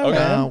talk, Yeah,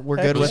 man. we're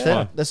Heck good with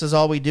yeah. it. This is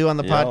all we do on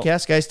the Yeah.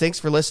 podcast, guys. Thanks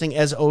for listening.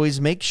 As always,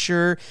 make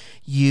sure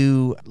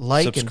you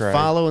like Subscribe. and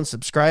follow and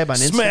subscribe on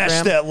Instagram.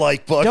 Smash that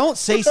like button. Don't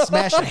say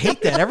smash. I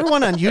hate that.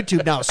 Everyone on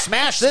YouTube now,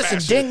 smash this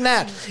and ding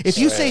that. If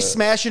you say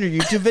smash in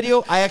your YouTube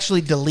video, I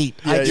actually delete.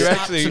 I you stop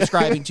actually-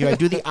 subscribing to you. I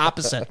do the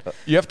opposite.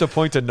 You have to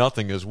point to nothing.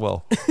 nothing as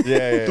well.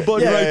 Yeah. The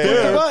button right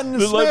there. The button, The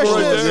smash lever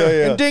right this,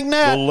 there. and ding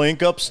that. The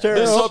link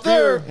upstairs. It's up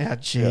here. Yeah,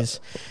 jeez.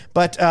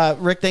 But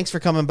Rick, thanks for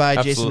coming by.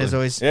 Absolutely. Jason, as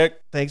always, Yeah.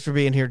 thanks for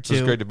being here too.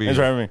 It was great to be Thanks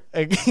for here.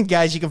 having me.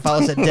 Guys, you can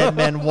follow us at Dead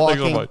Men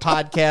Walking much.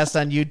 Podcast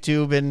on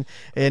YouTube and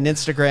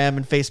Instagram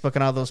and Facebook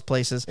and all those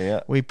places. Yeah.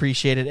 We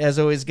appreciate it. As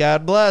always,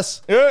 God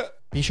bless. Yeah.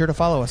 Be sure to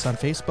follow us on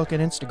Facebook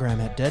and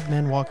Instagram at Dead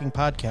Men Walking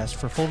Podcast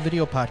for full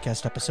video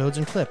podcast episodes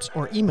and clips,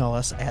 or email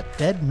us at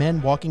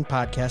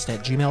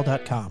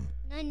deadmenwalkingpodcast@gmail.com.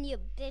 None your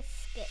biscuit.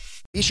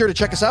 Be sure to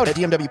check us out at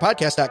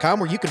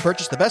dmwpodcast.com, where you can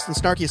purchase the best and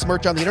snarkiest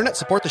merch on the internet,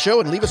 support the show,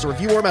 and leave us a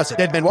review or message.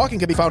 Dead Men Walking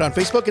can be found on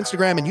Facebook,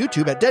 Instagram, and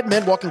YouTube at Dead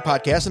Men Walking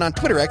Podcast, and on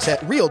Twitter X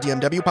at Real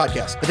DMW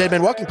Podcast. The Dead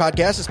Men Walking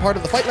Podcast is part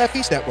of the Fight Laugh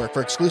Feast Network.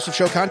 For exclusive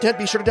show content,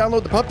 be sure to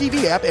download the Pub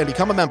TV app and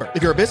become a member.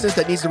 If you're a business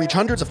that needs to reach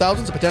hundreds of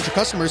thousands of potential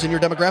customers in your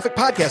demographic,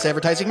 podcast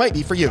advertising might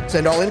be for you.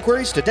 Send all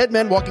inquiries to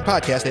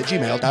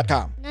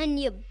deadmenwalkingpodcast@gmail.com. None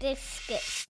your biscuit.